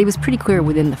 Yeah, it was pretty clear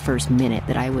within the first minute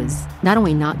that I was not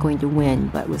only not going to win,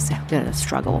 but was going to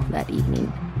struggle that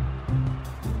evening.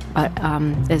 But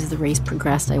as the race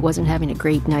progressed, I wasn't having a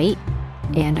great night,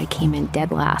 and I came in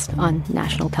dead last on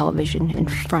national television in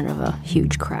front of a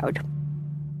huge crowd.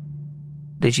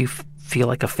 Did you feel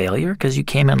like a failure because you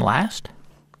came in last?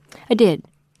 I did.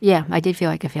 Yeah, I did feel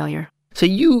like a failure. So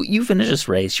you finish this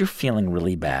race, you're feeling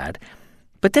really bad.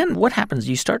 But then what happens?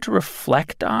 You start to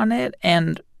reflect on it,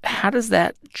 and how does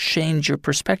that change your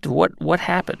perspective? What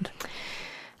happened?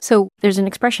 So there's an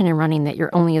expression in running that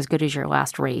you're only as good as your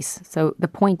last race. So the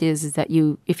point is that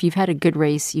if you've had a good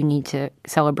race, you need to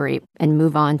celebrate and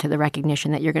move on to the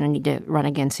recognition that you're going to need to run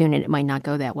again soon, and it might not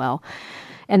go that well.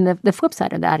 And the flip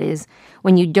side of that is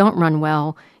when you don't run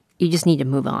well, you just need to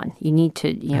move on. You need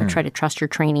to, try to trust your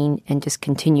training and just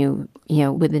continue,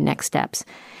 with the next steps.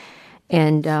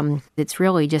 And it's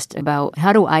really just about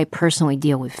how do I personally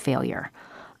deal with failure?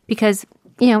 Because,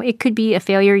 it could be a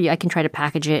failure. I can try to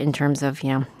package it in terms of,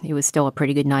 it was still a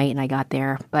pretty good night and I got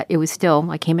there. But it was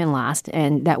still, I came in last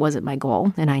and that wasn't my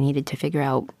goal. And I needed to figure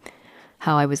out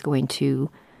how I was going to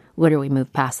literally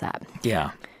move past that.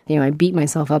 Yeah. I beat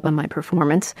myself up on my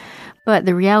performance. But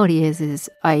the reality is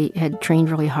I had trained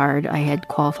really hard. I had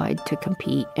qualified to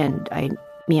compete, and I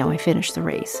finished the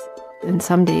race. And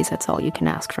some days that's all you can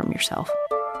ask from yourself.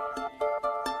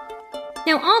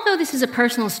 Now, although this is a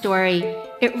personal story,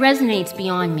 it resonates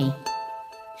beyond me.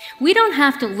 We don't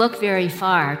have to look very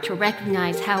far to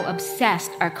recognize how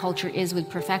obsessed our culture is with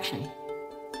perfection.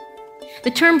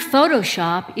 The term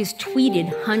Photoshop is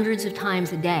tweeted hundreds of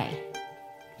times a day.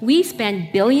 We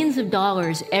spend billions of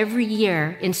dollars every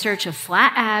year in search of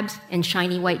flat abs and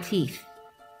shiny white teeth.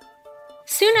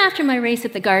 Soon after my race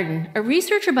at the Garden, a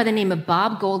researcher by the name of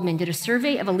Bob Goldman did a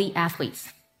survey of elite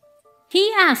athletes.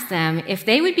 He asked them if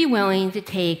they would be willing to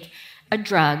take a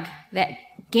drug that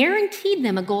guaranteed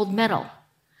them a gold medal,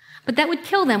 but that would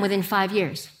kill them within 5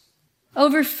 years.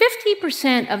 Over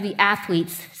 50% of the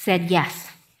athletes said yes.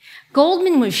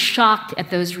 Goldman was shocked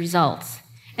at those results.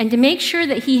 And to make sure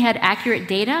that he had accurate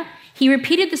data, he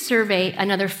repeated the survey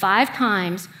another 5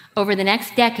 times over the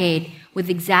next decade with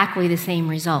exactly the same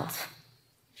results.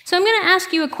 So I'm going to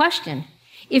ask you a question.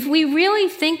 If we really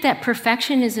think that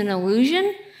perfection is an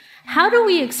illusion, how do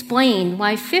we explain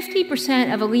why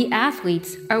 50% of elite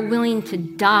athletes are willing to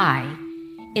die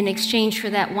in exchange for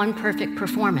that one perfect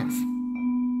performance?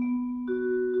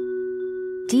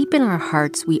 Deep in our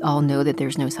hearts, we all know that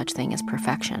there's no such thing as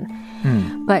perfection.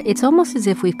 But it's almost as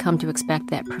if we've come to expect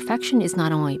that perfection is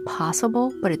not only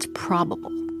possible, but it's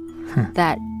probable.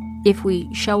 That if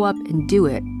we show up and do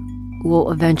it,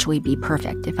 we'll eventually be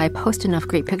perfect. If I post enough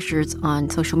great pictures on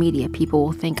social media, people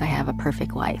will think I have a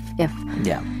perfect life. If,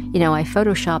 I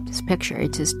Photoshop this picture,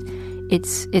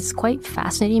 it's quite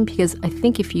fascinating because I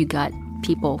think if you got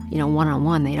people,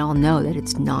 one-on-one, they'd all know that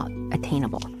it's not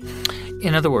attainable.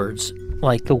 In other words,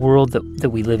 like the world that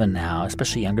we live in now,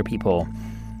 especially younger people,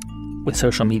 with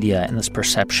social media and this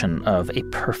perception of a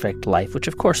perfect life, which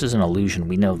of course is an illusion,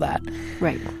 we know that.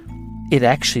 Right. It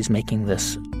actually is making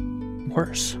this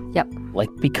worse. Yep. Like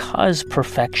because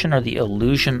perfection or the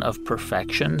illusion of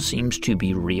perfection seems to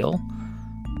be real,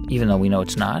 even though we know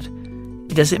it's not,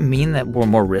 does it mean that we're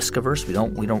more risk averse? We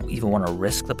don't even want to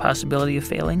risk the possibility of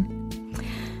failing?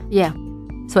 Yeah.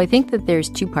 So I think that there's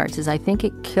 2 parts. I think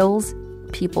it kills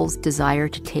people's desire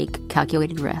to take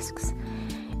calculated risks.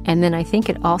 And then I think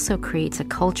it also creates a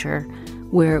culture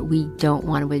where we don't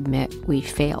want to admit we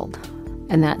failed.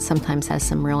 And that sometimes has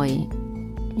some really,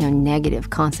 negative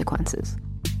consequences.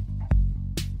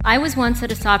 I was once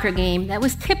at a soccer game that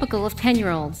was typical of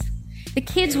 10-year-olds. The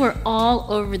kids were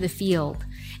all over the field,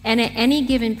 and at any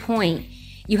given point,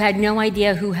 you had no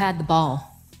idea who had the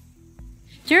ball.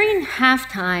 During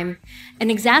halftime, an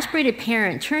exasperated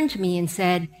parent turned to me and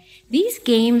said, "These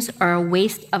games are a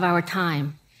waste of our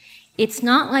time. It's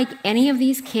not like any of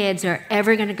these kids are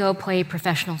ever going to go play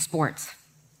professional sports."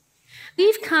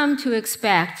 We've come to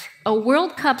expect a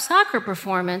World Cup soccer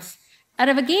performance out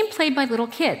of a game played by little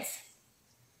kids.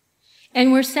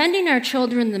 And we're sending our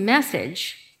children the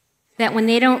message that when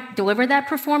they don't deliver that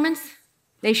performance,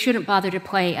 they shouldn't bother to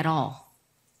play at all.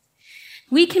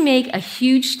 We can make a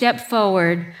huge step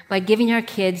forward by giving our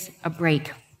kids a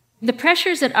break. The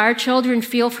pressures that our children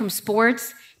feel from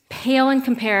sports pale in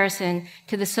comparison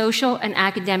to the social and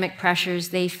academic pressures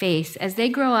they face as they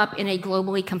grow up in a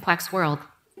globally complex world.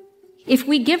 If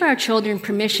we give our children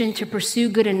permission to pursue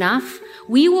good enough,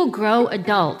 we will grow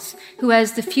adults who,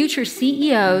 as the future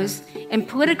CEOs and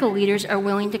political leaders, are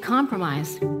willing to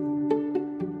compromise.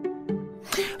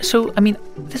 So,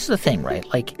 this is the thing, right?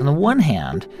 Like, on the one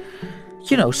hand,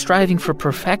 striving for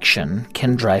perfection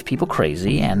can drive people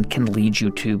crazy and can lead you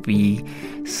to be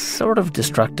sort of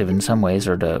destructive in some ways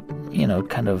or to,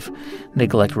 kind of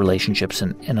neglect relationships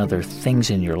and other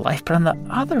things in your life. But on the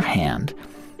other hand,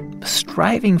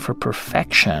 striving for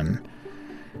perfection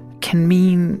can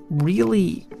mean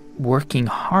really working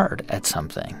hard at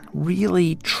something,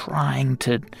 really trying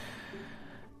to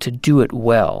do it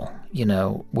well,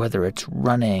 whether it's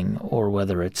running or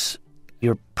whether it's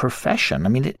your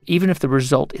profession. Even if the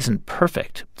result isn't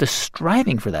perfect, the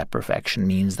striving for that perfection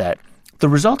means that the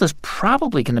result is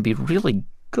probably going to be really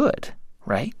good,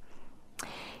 right?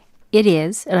 It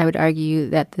is, and I would argue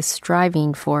that the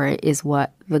striving for it is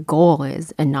what the goal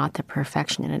is and not the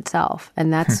perfection in itself.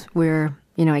 And that's where,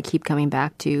 I keep coming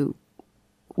back to,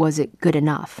 was it good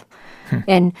enough?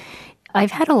 And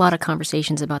I've had a lot of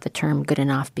conversations about the term good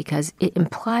enough because it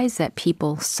implies that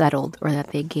people settled or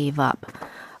that they gave up.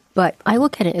 But I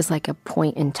look at it as like a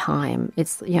point in time.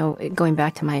 It's, going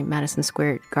back to my Madison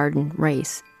Square Garden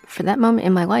race. For that moment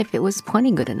in my life, it was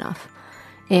plenty good enough.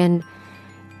 And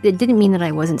it didn't mean that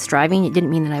I wasn't striving. It didn't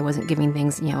mean that I wasn't giving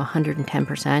things,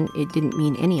 110%. It didn't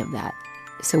mean any of that.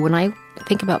 So when I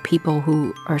think about people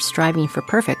who are striving for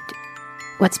perfect,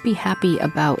 let's be happy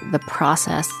about the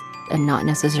process and not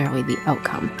necessarily the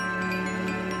outcome.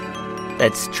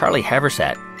 That's Charlie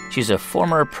Haversat. She's a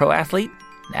former pro athlete,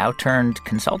 now turned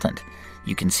consultant.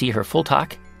 You can see her full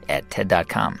talk at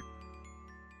TED.com.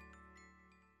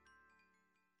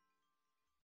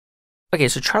 Okay,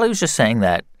 so Charlie was just saying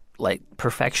that, like,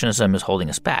 perfectionism is holding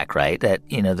us back, right? That,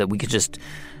 that we could just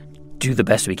do the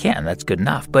best we can. That's good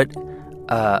enough. But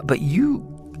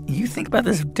you think about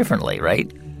this differently,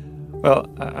 right? Well,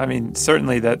 I mean,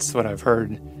 certainly that's what I've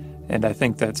heard, and I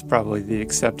think that's probably the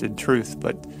accepted truth.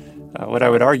 But what I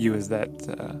would argue is that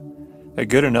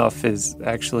good enough is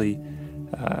actually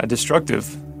a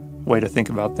destructive way to think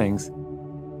about things.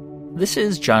 This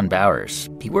is John Bowers.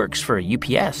 He works for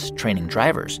UPS training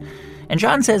drivers. And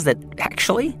John says that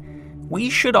actually we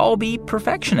should all be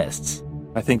perfectionists.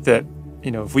 I think that,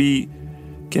 if we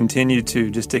continue to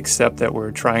just accept that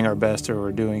we're trying our best or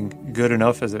we're doing good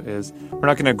enough as it is, we're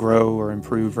not going to grow or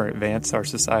improve or advance our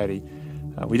society.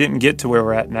 We didn't get to where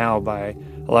we're at now by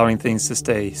allowing things to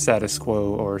stay status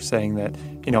quo or saying that,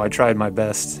 I tried my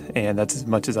best and that's as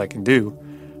much as I can do.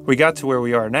 We got to where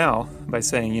we are now by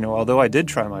saying, although I did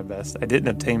try my best, I didn't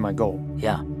obtain my goal.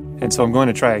 Yeah. And so I'm going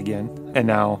to try again. And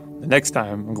now the next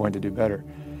time I'm going to do better.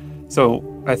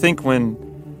 So I think when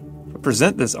I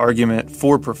present this argument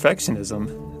for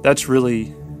perfectionism, that's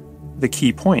really the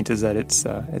key point, is that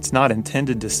it's not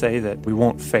intended to say that we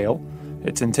won't fail.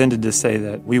 It's intended to say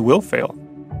that we will fail.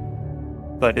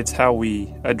 But it's how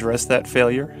we address that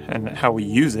failure and how we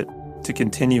use it to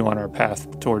continue on our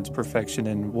path towards perfection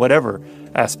in whatever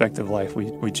aspect of life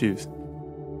we choose.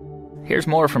 Here's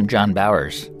more from John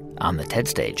Bowers on the TED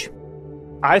stage.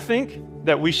 I think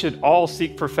that we should all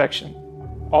seek perfection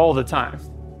all the time.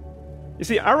 You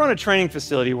see, I run a training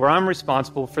facility where I'm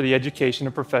responsible for the education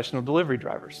of professional delivery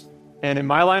drivers. And in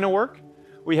my line of work,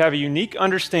 we have a unique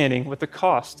understanding with the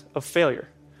cost of failure,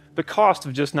 the cost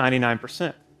of just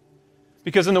 99%.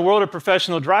 Because in the world of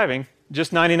professional driving,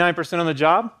 just 99% on the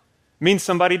job means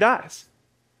somebody dies.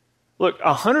 Look,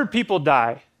 100 people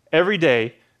die every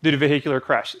day due to vehicular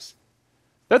crashes.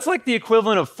 That's like the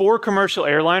equivalent of 4 commercial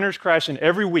airliners crashing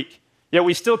every week, yet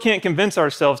we still can't convince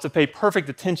ourselves to pay perfect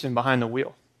attention behind the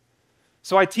wheel.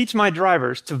 So I teach my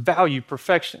drivers to value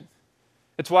perfection.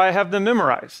 It's why I have them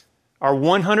memorize our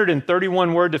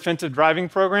 131-word defensive driving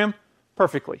program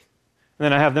perfectly. And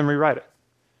then I have them rewrite it.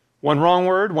 One wrong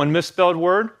word, one misspelled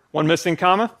word, one missing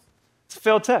comma, it's a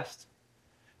failed test.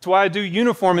 It's why I do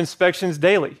uniform inspections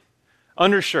daily.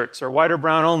 Undershirts are white or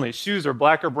brown only. Shoes are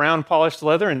black or brown polished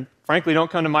leather, and frankly,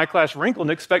 don't come to my class wrinkled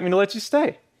and expect me to let you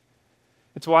stay.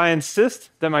 It's why I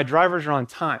insist that my drivers are on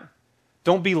time.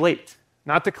 Don't be late.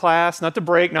 Not to class, not to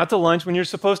break, not to lunch. When you're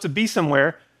supposed to be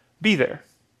somewhere, be there.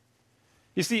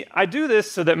 You see, I do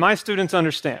this so that my students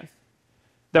understand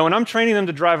that when I'm training them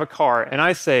to drive a car and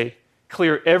I say,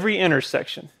 clear every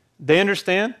intersection, they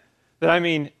understand that I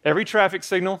mean every traffic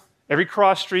signal, every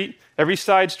cross street, every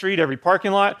side street, every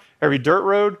parking lot, every dirt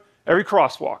road, every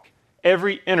crosswalk,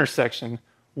 every intersection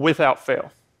without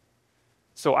fail.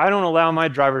 So I don't allow my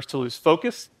drivers to lose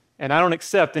focus, and I don't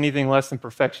accept anything less than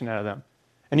perfection out of them.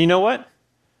 And you know what?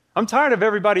 I'm tired of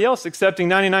everybody else accepting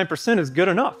 99% is good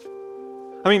enough.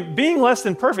 I mean, being less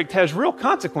than perfect has real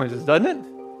consequences, doesn't it?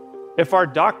 If our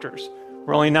doctors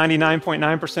were only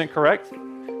 99.9% correct,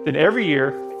 then every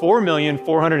year,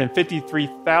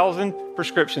 4,453,000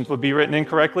 prescriptions would be written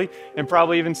incorrectly, and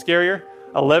probably even scarier,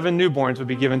 11 newborns would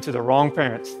be given to the wrong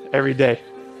parents every day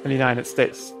in the United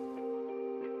States.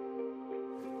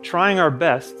 Trying our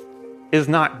best is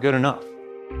not good enough.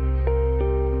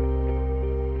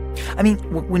 I mean,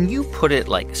 when you put it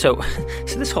like, so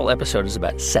this whole episode is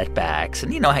about setbacks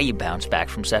and how you bounce back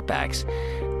from setbacks.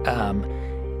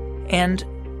 And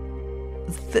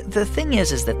the thing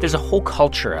is that there's a whole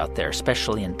culture out there,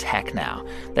 especially in tech now,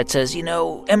 that says,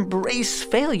 embrace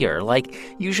failure. Like,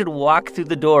 you should walk through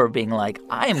the door being like,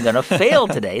 I am going to fail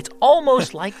today. It's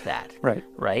almost like that. Right.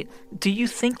 Right? Do you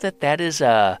think that is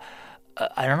I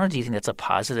don't know, do you think that's a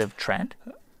positive trend?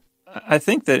 I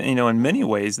think that, in many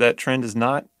ways, that trend is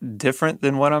not different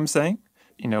than what I'm saying.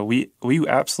 We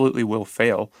absolutely will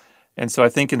fail. And so I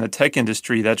think in the tech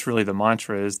industry, that's really the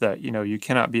mantra, is that, you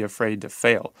cannot be afraid to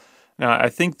fail. Now, I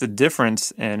think the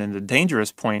difference and the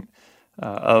dangerous point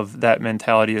of that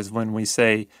mentality is when we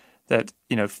say that,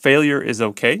 failure is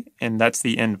okay, and that's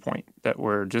the end point, that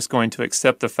we're just going to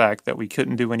accept the fact that we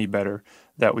couldn't do any better,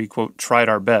 that we, quote, tried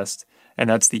our best, and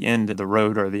that's the end of the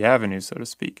road or the avenue, so to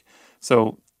speak.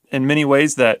 So in many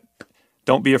ways, that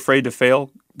don't be afraid to fail,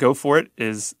 go for it,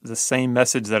 is the same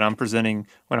message that I'm presenting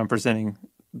when I'm presenting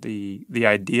the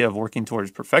idea of working towards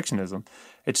perfectionism.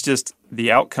 It's just the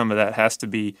outcome of that has to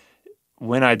be,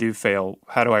 when I do fail,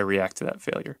 how do I react to that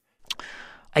failure?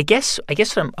 I guess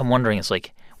what I'm wondering is,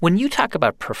 like, when you talk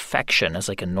about perfection as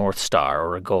like a North Star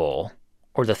or a goal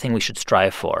or the thing we should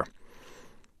strive for,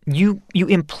 you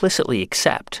implicitly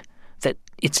accept that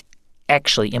it's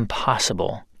actually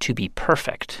impossible to be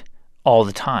perfect all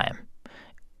the time.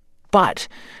 But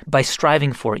by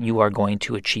striving for it, you are going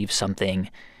to achieve something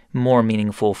more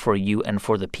meaningful for you and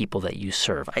for the people that you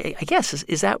serve. I guess,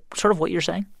 is that sort of what you're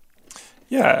saying?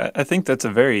 Yeah, I think that's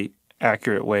a very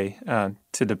accurate way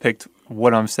to depict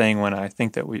what I'm saying when I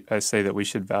think that I say that we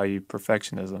should value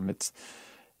perfectionism. It's,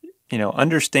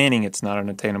 understanding it's not an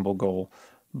attainable goal,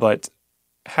 but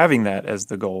having that as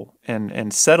the goal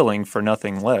and settling for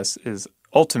nothing less is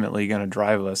ultimately going to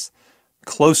drive us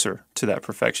closer to that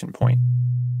perfection point.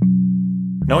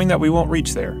 Knowing that we won't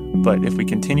reach there, but if we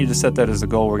continue to set that as a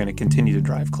goal, we're going to continue to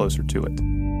drive closer to it.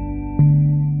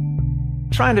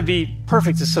 Trying to be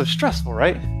perfect is so stressful,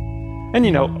 right? And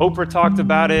Oprah talked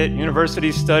about it,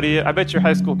 universities study it. I bet your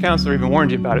high school counselor even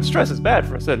warned you about it. Stress is bad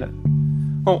for us, isn't it?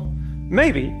 Well,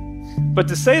 maybe. But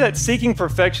to say that seeking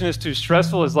perfection is too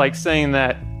stressful is like saying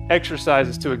that exercise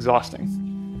is too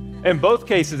exhausting. In both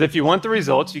cases, if you want the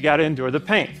results, you got to endure the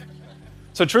pain.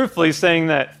 So truthfully, saying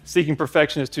that seeking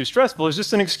perfection is too stressful is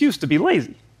just an excuse to be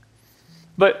lazy.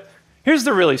 But here's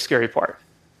the really scary part.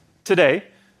 Today,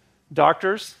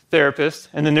 doctors, therapists,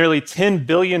 and the nearly $10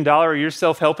 billion a year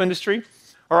self-help industry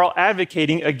are all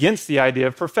advocating against the idea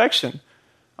of perfection,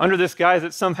 under this guise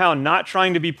that somehow not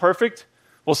trying to be perfect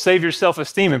will save your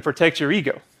self-esteem and protect your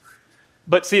ego.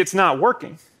 But see, it's not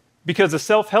working, because the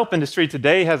self-help industry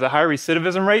today has a high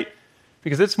recidivism rate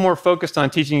because it's more focused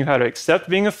on teaching you how to accept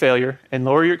being a failure and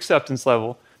lower your acceptance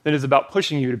level than it is about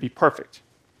pushing you to be perfect.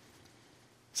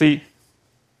 See,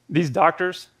 these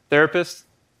doctors, therapists,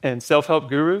 and self-help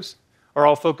gurus are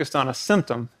all focused on a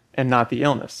symptom and not the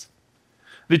illness.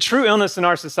 The true illness in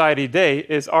our society today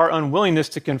is our unwillingness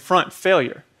to confront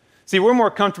failure. See, we're more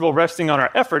comfortable resting on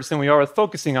our efforts than we are with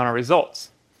focusing on our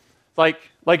results. Like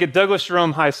at Douglas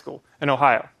Jerome High School in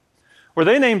Ohio, where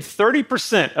they named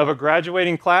 30% of a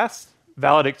graduating class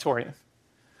valedictorian.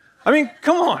 I mean,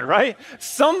 come on, right?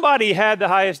 Somebody had the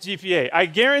highest GPA. I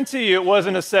guarantee you it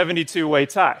wasn't a 72-way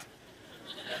tie.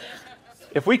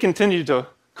 If we continue to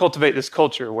cultivate this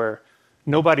culture where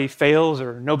nobody fails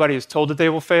or nobody is told that they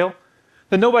will fail,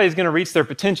 then nobody's going to reach their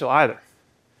potential either.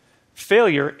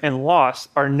 Failure and loss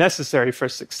are necessary for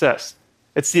success.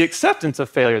 It's the acceptance of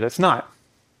failure that's not.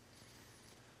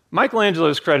 Michelangelo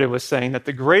is credited with saying that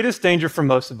the greatest danger for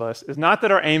most of us is not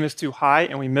that our aim is too high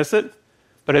and we miss it,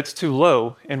 but it's too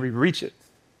low and we reach it.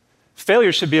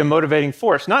 Failure should be a motivating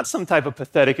force, not some type of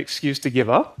pathetic excuse to give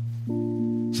up.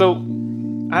 So,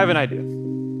 I have an idea.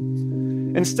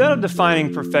 Instead of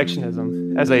defining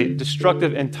perfectionism as a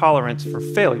destructive intolerance for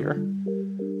failure,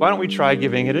 why don't we try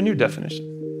giving it a new definition?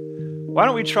 Why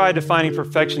don't we try defining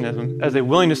perfectionism as a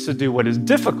willingness to do what is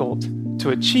difficult to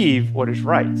achieve what is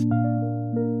right?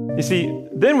 You see,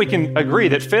 then we can agree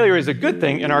that failure is a good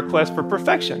thing in our quest for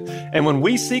perfection. And when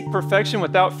we seek perfection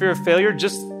without fear of failure,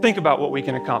 just think about what we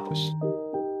can accomplish.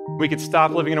 We could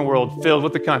stop living in a world filled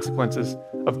with the consequences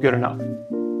of good enough.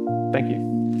 Thank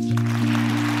you.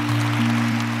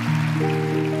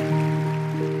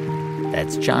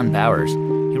 That's John Bowers.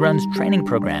 He runs training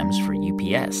programs for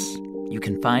UPS. You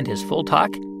can find his full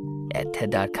talk at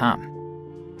TED.com.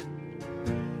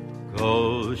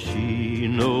 'Cause she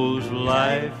knows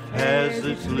life has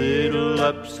its little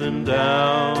ups and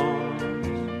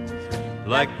downs,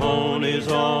 like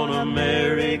ponies on a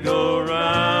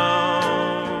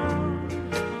merry-go-round.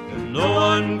 And no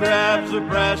one grabs a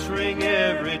brass ring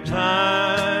every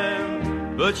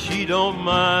time, but she don't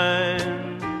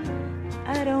mind.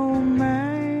 I don't mind.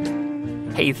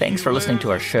 Hey, thanks for listening to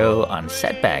our show on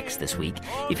Setbacks this week.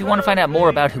 If you want to find out more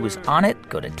about who was on it,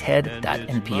 go to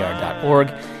ted.npr.org.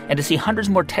 And to see hundreds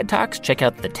more TED Talks, check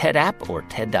out the TED app or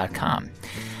TED.com.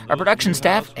 Our production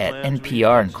staff at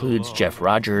NPR includes Jeff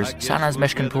Rogers, Sanaz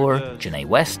Meshkinpour, Janae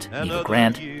West, Neva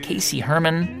Grant, Casey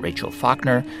Herman, Rachel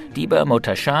Faulkner, Diba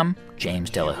Motasham, James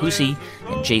Delahousie,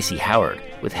 and J.C. Howard,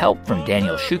 with help from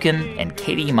Daniel Shukin and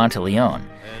Katie Monteleone.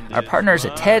 Our partners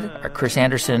at TED are Chris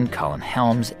Anderson, Colin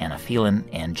Helms, Anna Phelan,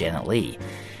 and Janet Lee.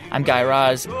 I'm Guy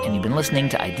Raz, and you've been listening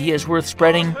to Ideas Worth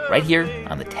Spreading right here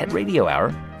on the TED Radio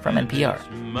Hour from NPR.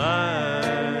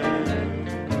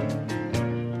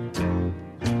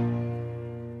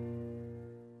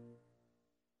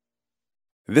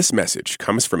 This message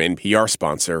comes from NPR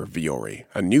sponsor Vuori,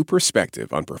 a new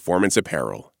perspective on performance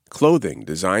apparel. Clothing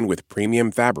designed with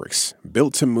premium fabrics,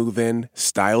 built to move in,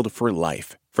 styled for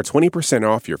life. For 20%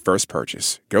 off your first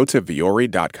purchase, go to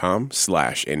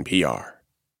vuori.com/NPR.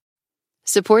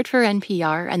 Support for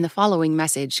NPR and the following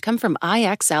message come from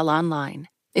IXL Online.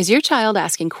 Is your child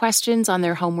asking questions on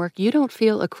their homework you don't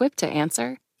feel equipped to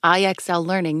answer? IXL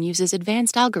Learning uses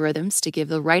advanced algorithms to give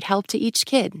the right help to each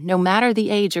kid, no matter the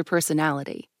age or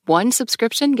personality. One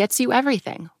subscription gets you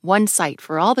everything. One site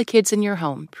for all the kids in your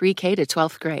home, pre-K to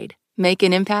 12th grade. Make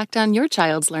an impact on your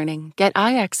child's learning. Get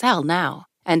IXL now.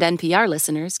 And NPR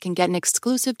listeners can get an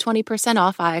exclusive 20%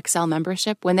 off IXL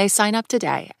membership when they sign up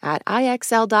today at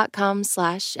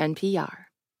IXL.com/NPR.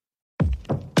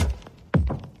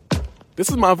 This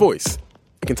is my voice.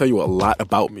 It can tell you a lot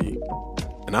about me,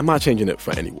 and I'm not changing it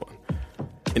for anyone.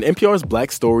 In NPR's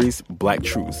Black Stories, Black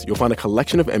Truths, you'll find a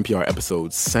collection of NPR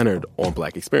episodes centered on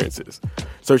Black experiences.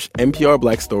 Search NPR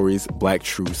Black Stories, Black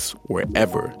Truths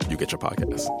wherever you get your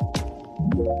podcasts.